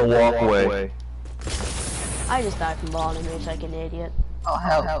snipe the walkway. I just died from ball damage like an idiot. oh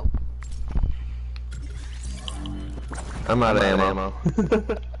hell. I'm out of ammo.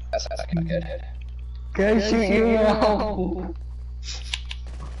 That's not good. Go shoot you now.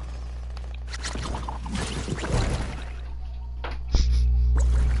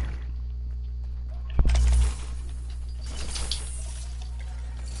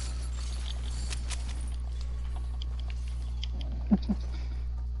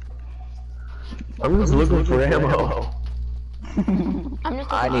 I'm just looking for ammo. I'm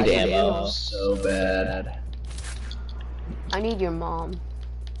just. I need ammo so bad. I need your mom.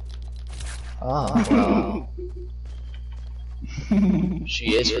 Oh, well.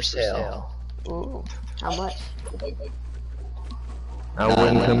 She is for sale. Ooh, how much? I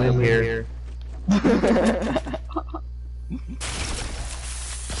wouldn't come in here.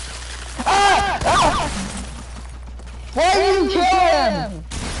 Why did you kill him?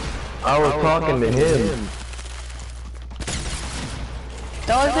 I was talking to him.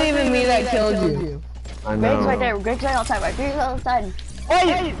 That wasn't even me that killed you. I Greg's right know. there. Greg's right outside. Right, Greg's outside.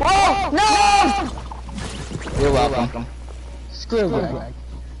 Wait! Whoa! No! You're welcome. Screw Greg.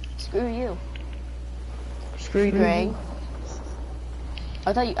 Screw you, Screw you. Greg.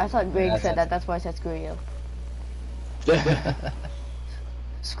 I thought Greg Yeah, said that. That's why I said screw you.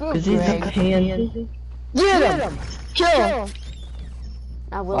 Screw Cause he's a Greg. pansy. Get him! Kill him!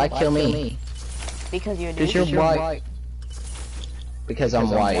 I will. Why kill me? Because you're a Because dude. you're white. Because I'm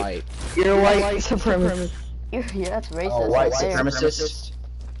white. You're a white supremacist. Yeah, that's racist. Oh, white right there. supremacist?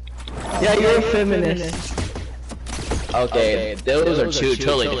 Yeah, you're a feminist. Okay, those are two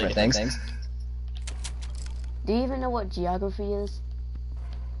totally different things. Do you even know what geography is?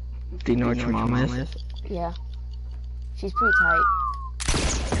 Do you know what your mom is? Yeah. She's pretty tight.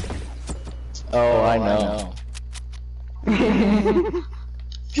 Oh, I know.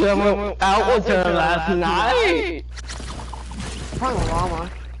 Someone went out with her last night. Probably a llama.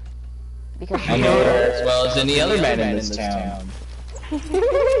 Because I know her as well as any other man in this town.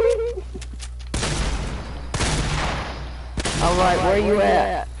 Alright, where you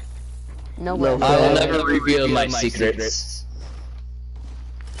at? nowhere. Little I'll never reveal my secrets.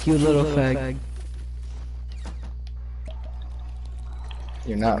 You little fag.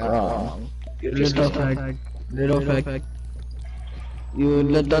 You're not wrong. You little fag. Little fag. You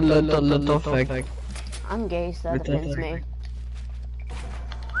little fag. I'm gay, so that offends me.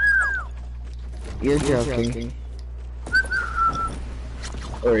 You're joking.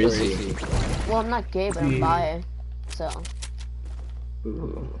 Or is he? Well, I'm not gay, but I'm bi. So.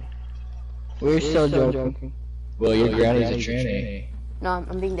 We're still joking. Well, your granny's a tranny. No,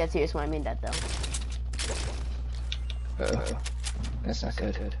 I'm being dead serious when I mean that, though. That's not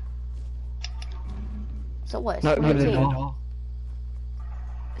good. So what? It's Not good at 2019. all.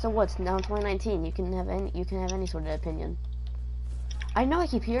 So what's now 2019? You can have any sort of opinion. I know I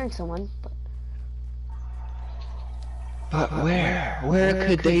keep hearing someone, but But where? Where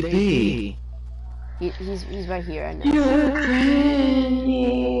could they be? he's right here. I know. Your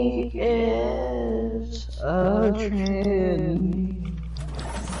granny is a tranny.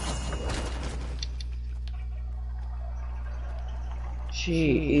 She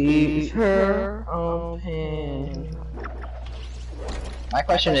eats her own pan. My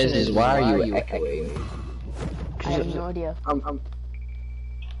question is why are you echoing? I have no idea.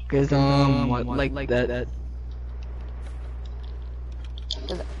 Cause what like that.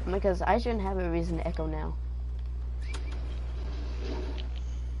 Because I shouldn't have a reason to echo now.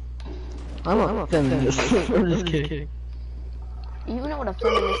 I'm a feminist. I'm just kidding. You know what a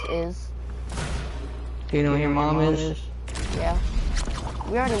feminist is? Do you know what your mom is? Yeah.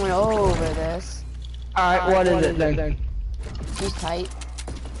 We already went over this. Alright, what is it then? She's tight.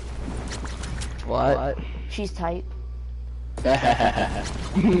 What? She's tight. No,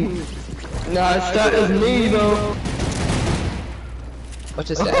 it's not as me though. What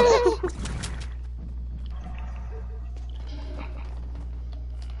just that?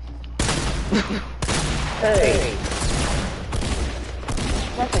 Hey.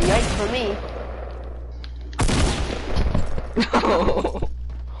 That's a yikes for me.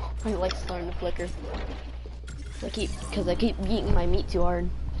 My leg's starting to flicker. Because I keep eating my meat too hard.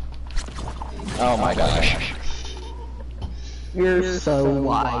 Oh my gosh. You're so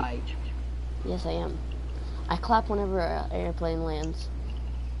white. Yes, I am. I clap whenever an airplane lands.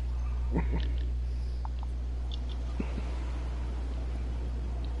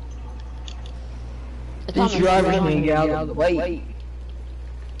 It's These on drivers the need to get out of the way.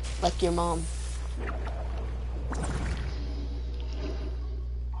 like your mom.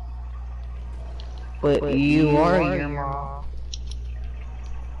 But you are your mom.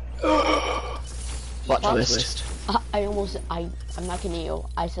 Plot twist. I'm not kidding you.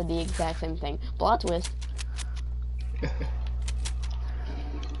 I said the exact same thing. Plot twist.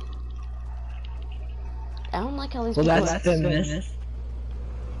 I don't like how these Well, people that's are. feminist.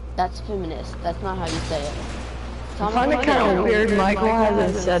 That's feminist. That's not how you say it. I find it kind of weird Michael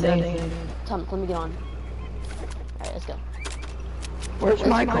hasn't said anything. Tom, let me get on. Alright, let's go. Where's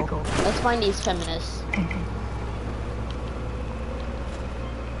Michael? Let's find these feminists.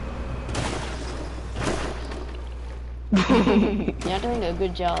 You're doing a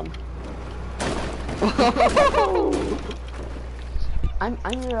good job. I'm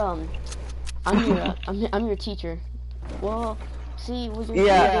your teacher. Well, see, what you're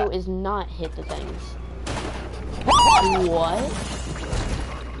trying to do is not hit the things. What?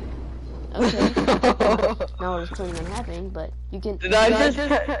 Okay. Now I was planning on happening, but you can. Did I just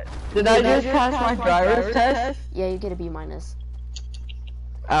pass my driver's test? Yeah, you get a B-. Alright,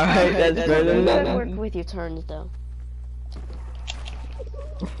 that's better than You gotta that. work with your turns, though.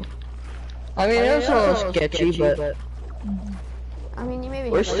 I mean, it was a little sketchy, but I mean, you maybe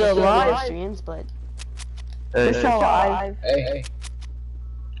We're have still alive. streams, but we're still alive. Hey.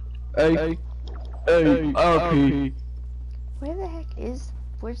 Hey, RP. where the heck is?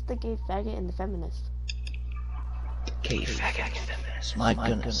 Where's the gay faggot and the feminist? Okay, faggot feminist. My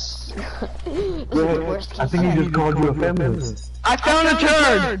goodness. This is the worst I case think he ever. just called you a feminist. I found a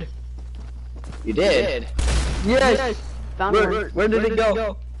turd! You did? Yes! Found one. Where did it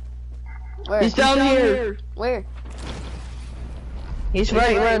go? Where? He's down here! Where? He's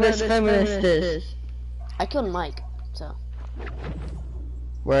right where this feminist is. I killed Mike, so.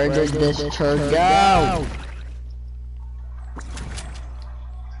 Where did this turd go?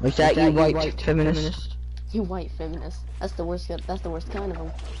 Was that you white feminist? You white feminist. That's the worst. That's the worst kind of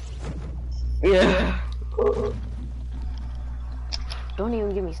them. Yeah. Don't even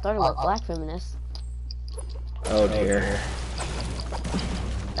get me started with black feminists. Oh dear.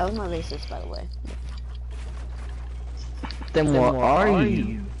 That was not racist, by the way. Then what are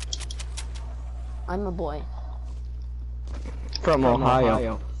you? I'm a boy. From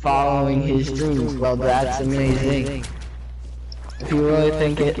Ohio. Following his dreams. Well, that's amazing. If you really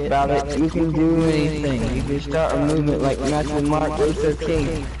think about it, you can do anything. You can start a movement like Matthew Martin Luther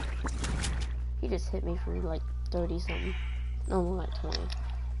King. He just hit me for like 30 something. No, more like 20.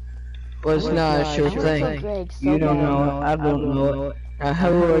 But it's not a sure thing. You don't know it. I don't know it. Now,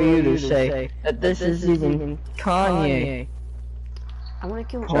 who are you to say that this is even Kanye? I wanna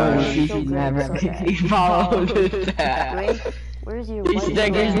kill Oh, Greg. she's Kill Greg never. so bad. He followed that. Greg, where's your He white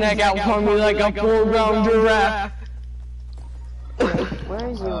stuck his little neck out for me like a full-grown giraffe. Where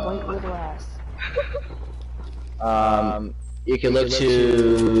is your white little ass? You can look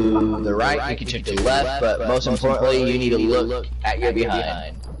to the right, you can check to the left, but most importantly, you need to look at your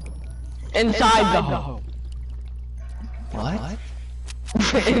behind. Inside the hole. What?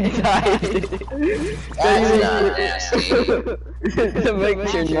 Inside. That's not nasty. To make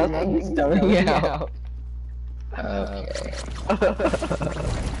sure nothing's coming out. Okay.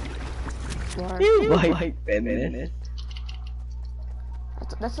 You white feminist.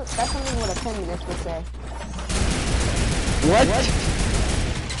 That's something what a feminist would say. What?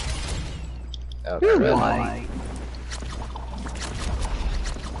 You're Okay. white.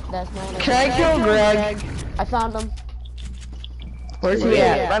 That's not. Can I kill Greg? I found him. Where's he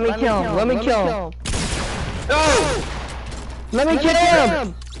at? Let me kill him. Let me kill him. No! Let me kill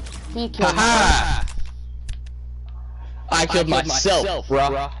him! He killed me. Haha! I killed myself,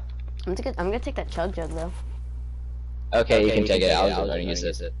 bruh. I'm gonna take that chug jug though. Okay, you can take it. I was going to use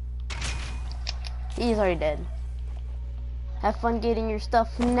this. He's already dead. Have fun getting your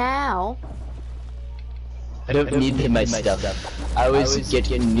stuff now. I don't need my stuff. I always get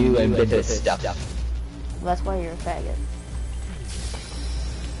new and better stuff. Well, that's why you're a faggot.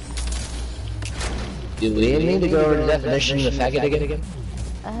 Do we need to go over the definition of faggot again?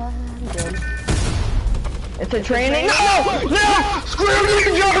 I'm good. It's a training. No! No! Screw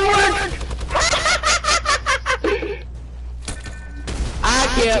you, John Wick! I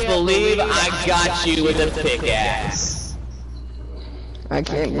can't believe I got you with a pickaxe. I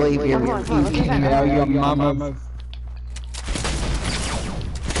can't believe you're Come on, let's came out your mama.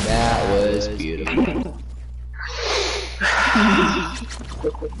 That was beautiful.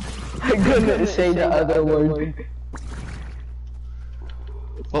 I couldn't say the other word.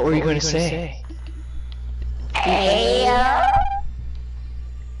 What were you going to say?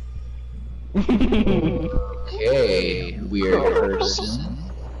 Okay, weird person.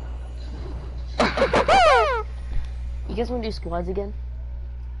 You guys wanna do squads again?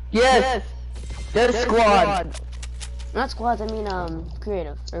 Yes! Death Squad! Not squads, I mean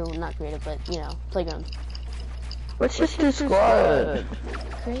creative. Or not creative, but you know, playground. What's just a squad?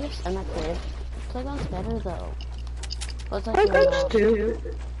 Creative? I'm not creative. Playground's better though. What's like Playground's too.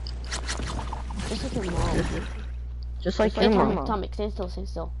 Just like your mom. Just like Hey, your Tommy, mom. Tommy, stand still, stand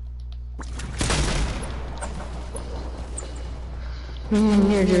still.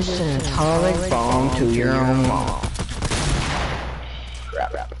 You're just an atomic bomb to your own mom.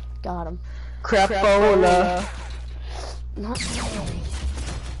 Crap. Got him. Crapola. Not really.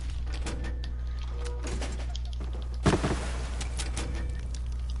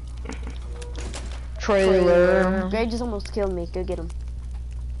 Trailer. Greg just almost killed me. Go get him.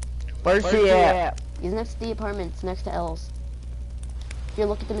 Where's he at? He's next to the apartments, next to L's. Here,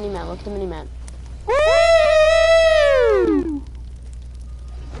 look at the mini-map, look at the mini-map. Woo!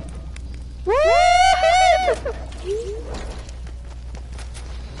 Woo!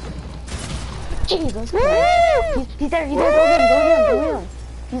 Jesus Christ. He's there, go get him, go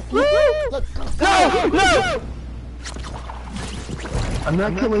get him. Look, go. No! No! I'm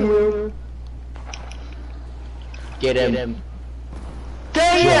not killing you. Get him.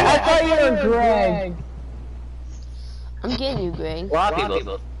 Dang it! I thought you were Greg. I'm getting you, Greg. A lot of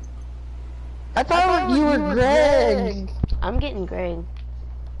people. I thought you were Greg. I'm getting Greg.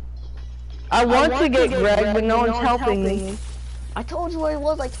 I want to get Greg, but no one's helping me. I told you where he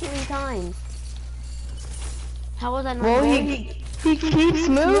was like 20 times. How was I not Well, there? he keeps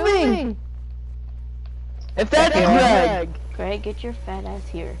moving. If that's Greg. Greg, get your fat ass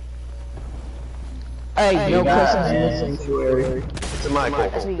here. Hey, no guys. questions in this sanctuary. It's Michael.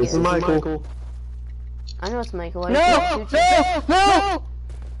 That's what you This get. is Michael. I know it's Michael. I No, can't shoot you. no.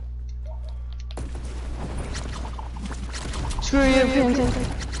 Screw you, Pansy.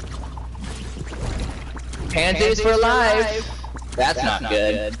 Pansies for life. That's not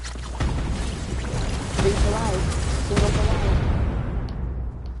good. Three for life. Single for life.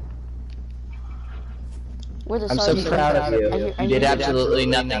 We're the I'm so sergeant. proud of you. I You did absolutely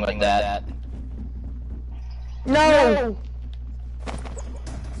nothing with that. No.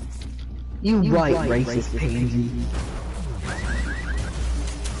 You white racist pansy.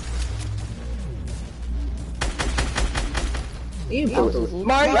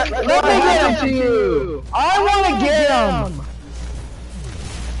 Mike, let me get him to you. I want to get him.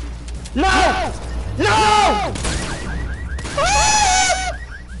 No! No!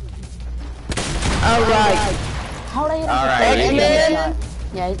 Alright. How did I hit him? All right. X-Man,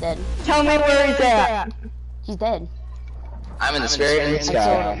 Yeah, he's dead. tell me where he's at. He's dead. I'm in the spirit in the I killed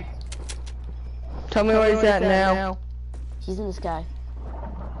sky. him. Tell me where he's at now. He's in the sky.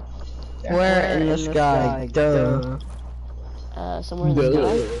 Where in the sky? Duh. Somewhere in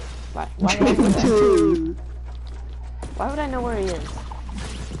the sky. Why would I know where he is?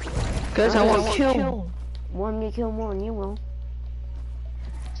 Cause I want to kill him. Want me to kill more than you will.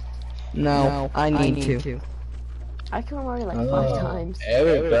 No, I need to. I killed him already like 5 times.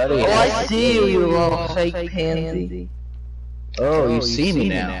 Everybody. Oh, I see you, you little fake pansy. Oh, you see me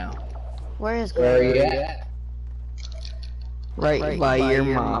now. Where is Where are Greg? you at? Right by your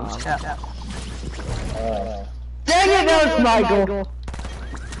mom's house. Oh. Dang it, that was Michael!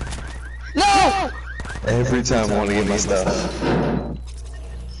 No! Every time I want to get my stuff.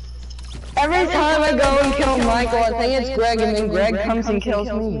 Every time I go and kill Michael, I think it's Greg, and then Greg comes and kills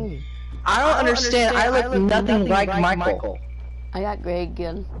me. I don't understand, I look nothing like Michael. I got Greg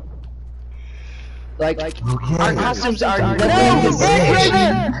again. Like, our costumes are No! nothing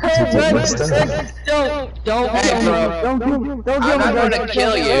the same. Don't Hey, bro. don't I'm not gonna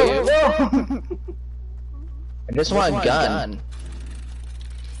kill you. I just want a gun.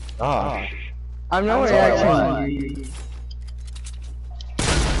 Ah. I'm no That's all I reaction.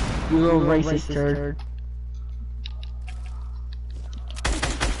 You little racist turd.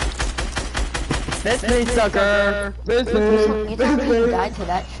 This me, sucker! This You told me you died to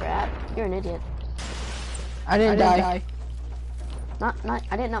that trap? You're an idiot. I didn't die. I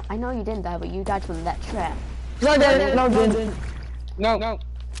didn't know. I know you didn't die, but you died from that trap. No, didn't. No, didn't. No.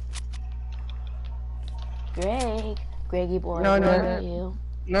 Greg, Greggy boy, No, where no. are you?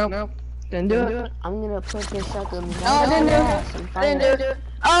 No. Didn't do it. I'm gonna put this shotgun right No, I didn't do ass and it. fire Didn't do it.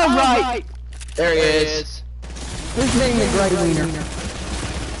 Alright! There he is. His name is Greg Wiener.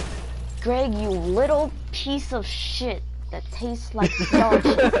 Greg, you little piece of shit that tastes like dog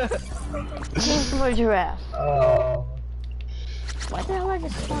shit. Came from a giraffe. Why the hell I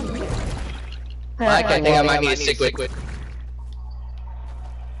just spawned here? I think I might need a stick with.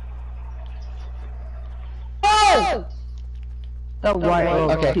 Oh! The white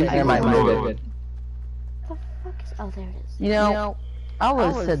Okay, never mind. Good. The fuck is? Oh, there it is. You know, I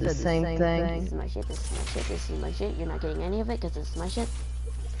would have said the same This thing. is my shit. This is my shit. This is my shit. You're not getting any of it because this is my shit.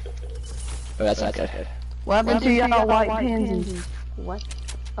 Oh, that's not good. What happened to y'all white pansies? What?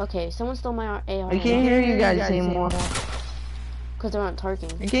 Okay, someone stole my AR. I can't hear you guys anymore. Because they're not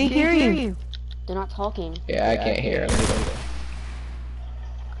talking. I can't hear you. They're not talking. Yeah, I can't hear him.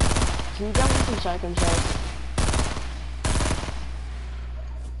 Can you drop me some shotgun shells?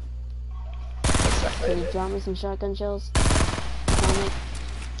 Can you drop me some shotgun shells? Tommy?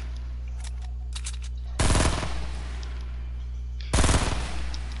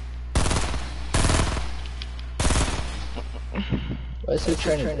 What is he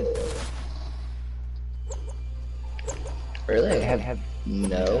trying to do? Really? I have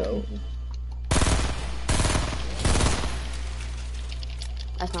no.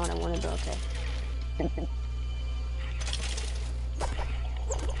 That's not what I wanted, but okay.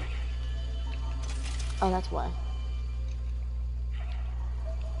 Oh, that's why.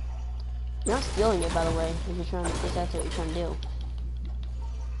 You're not stealing it, by the way, if you're trying to, if that's what you're trying to do.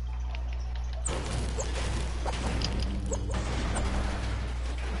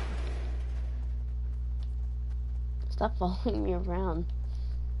 Stop following me around.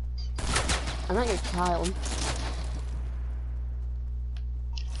 I'm not your child.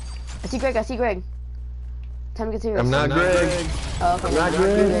 I see Greg, Time to get serious. I'm not Greg. Oh, okay, I'm not you're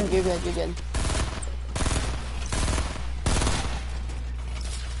Greg. good, you're good, you're good.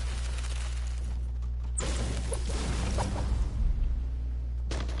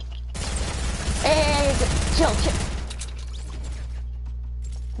 Hey, chill.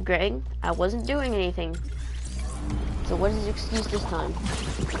 Greg, I wasn't doing anything. So what is his excuse this time?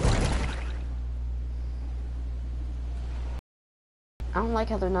 I don't like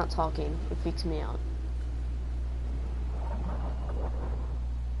how they're not talking. It freaks me out.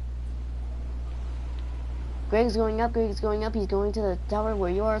 Greg's going up, He's going to the tower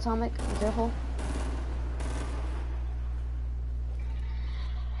where you are, Atomic. Be careful.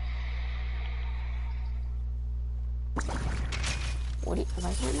 What do you, if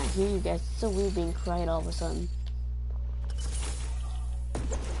I cannot hear you guys, it's so weird being quiet all of a sudden.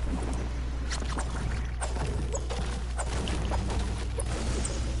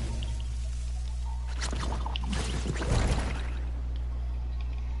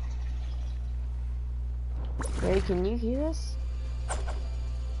 Greg, can you hear us?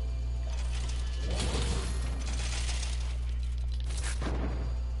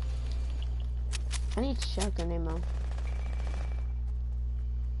 I need shotgun ammo.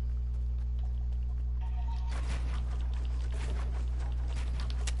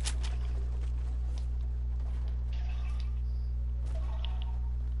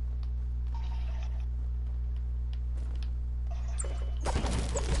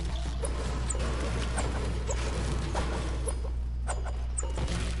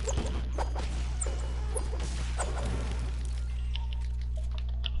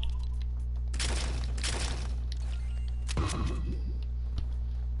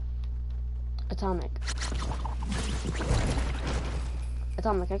 Atomic.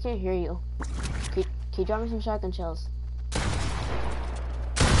 Atomic, I can't hear you. Can you drop me some shotgun shells?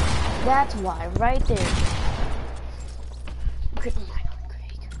 That's why, right there. Greg, oh my god,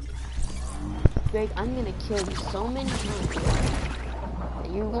 Greg. Greg, I'm gonna kill you so many times that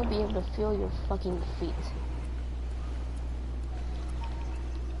you won't be able to feel your fucking feet.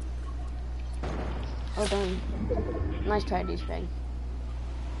 Oh, dang. Nice try, douchebag.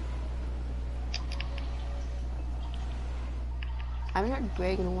 I haven't heard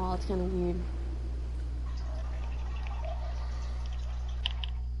Greg in a while, it's kind of weird.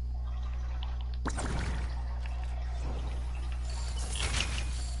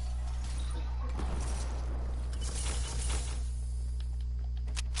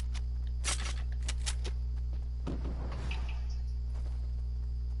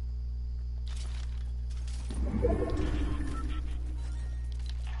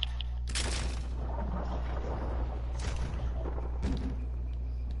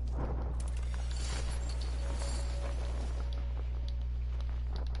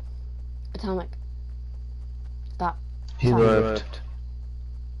 Atomic. Stop. He Stop. left.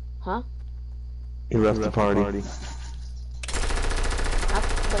 Huh? He left the party. But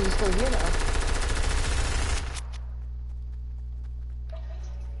he's still here though.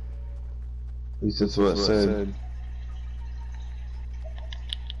 At least that's what it said.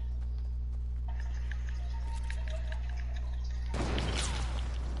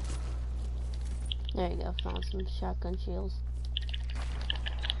 There you go, found some shotgun shields.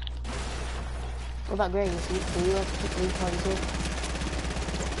 What about Greg? Is he left the party too?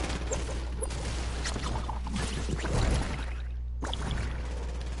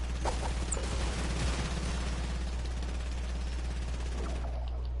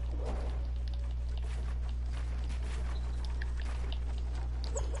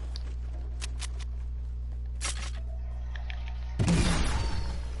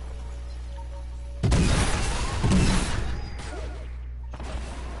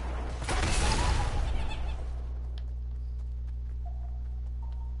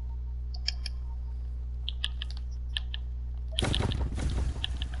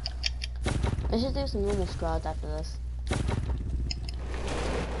 Let's just do some normal squads after this.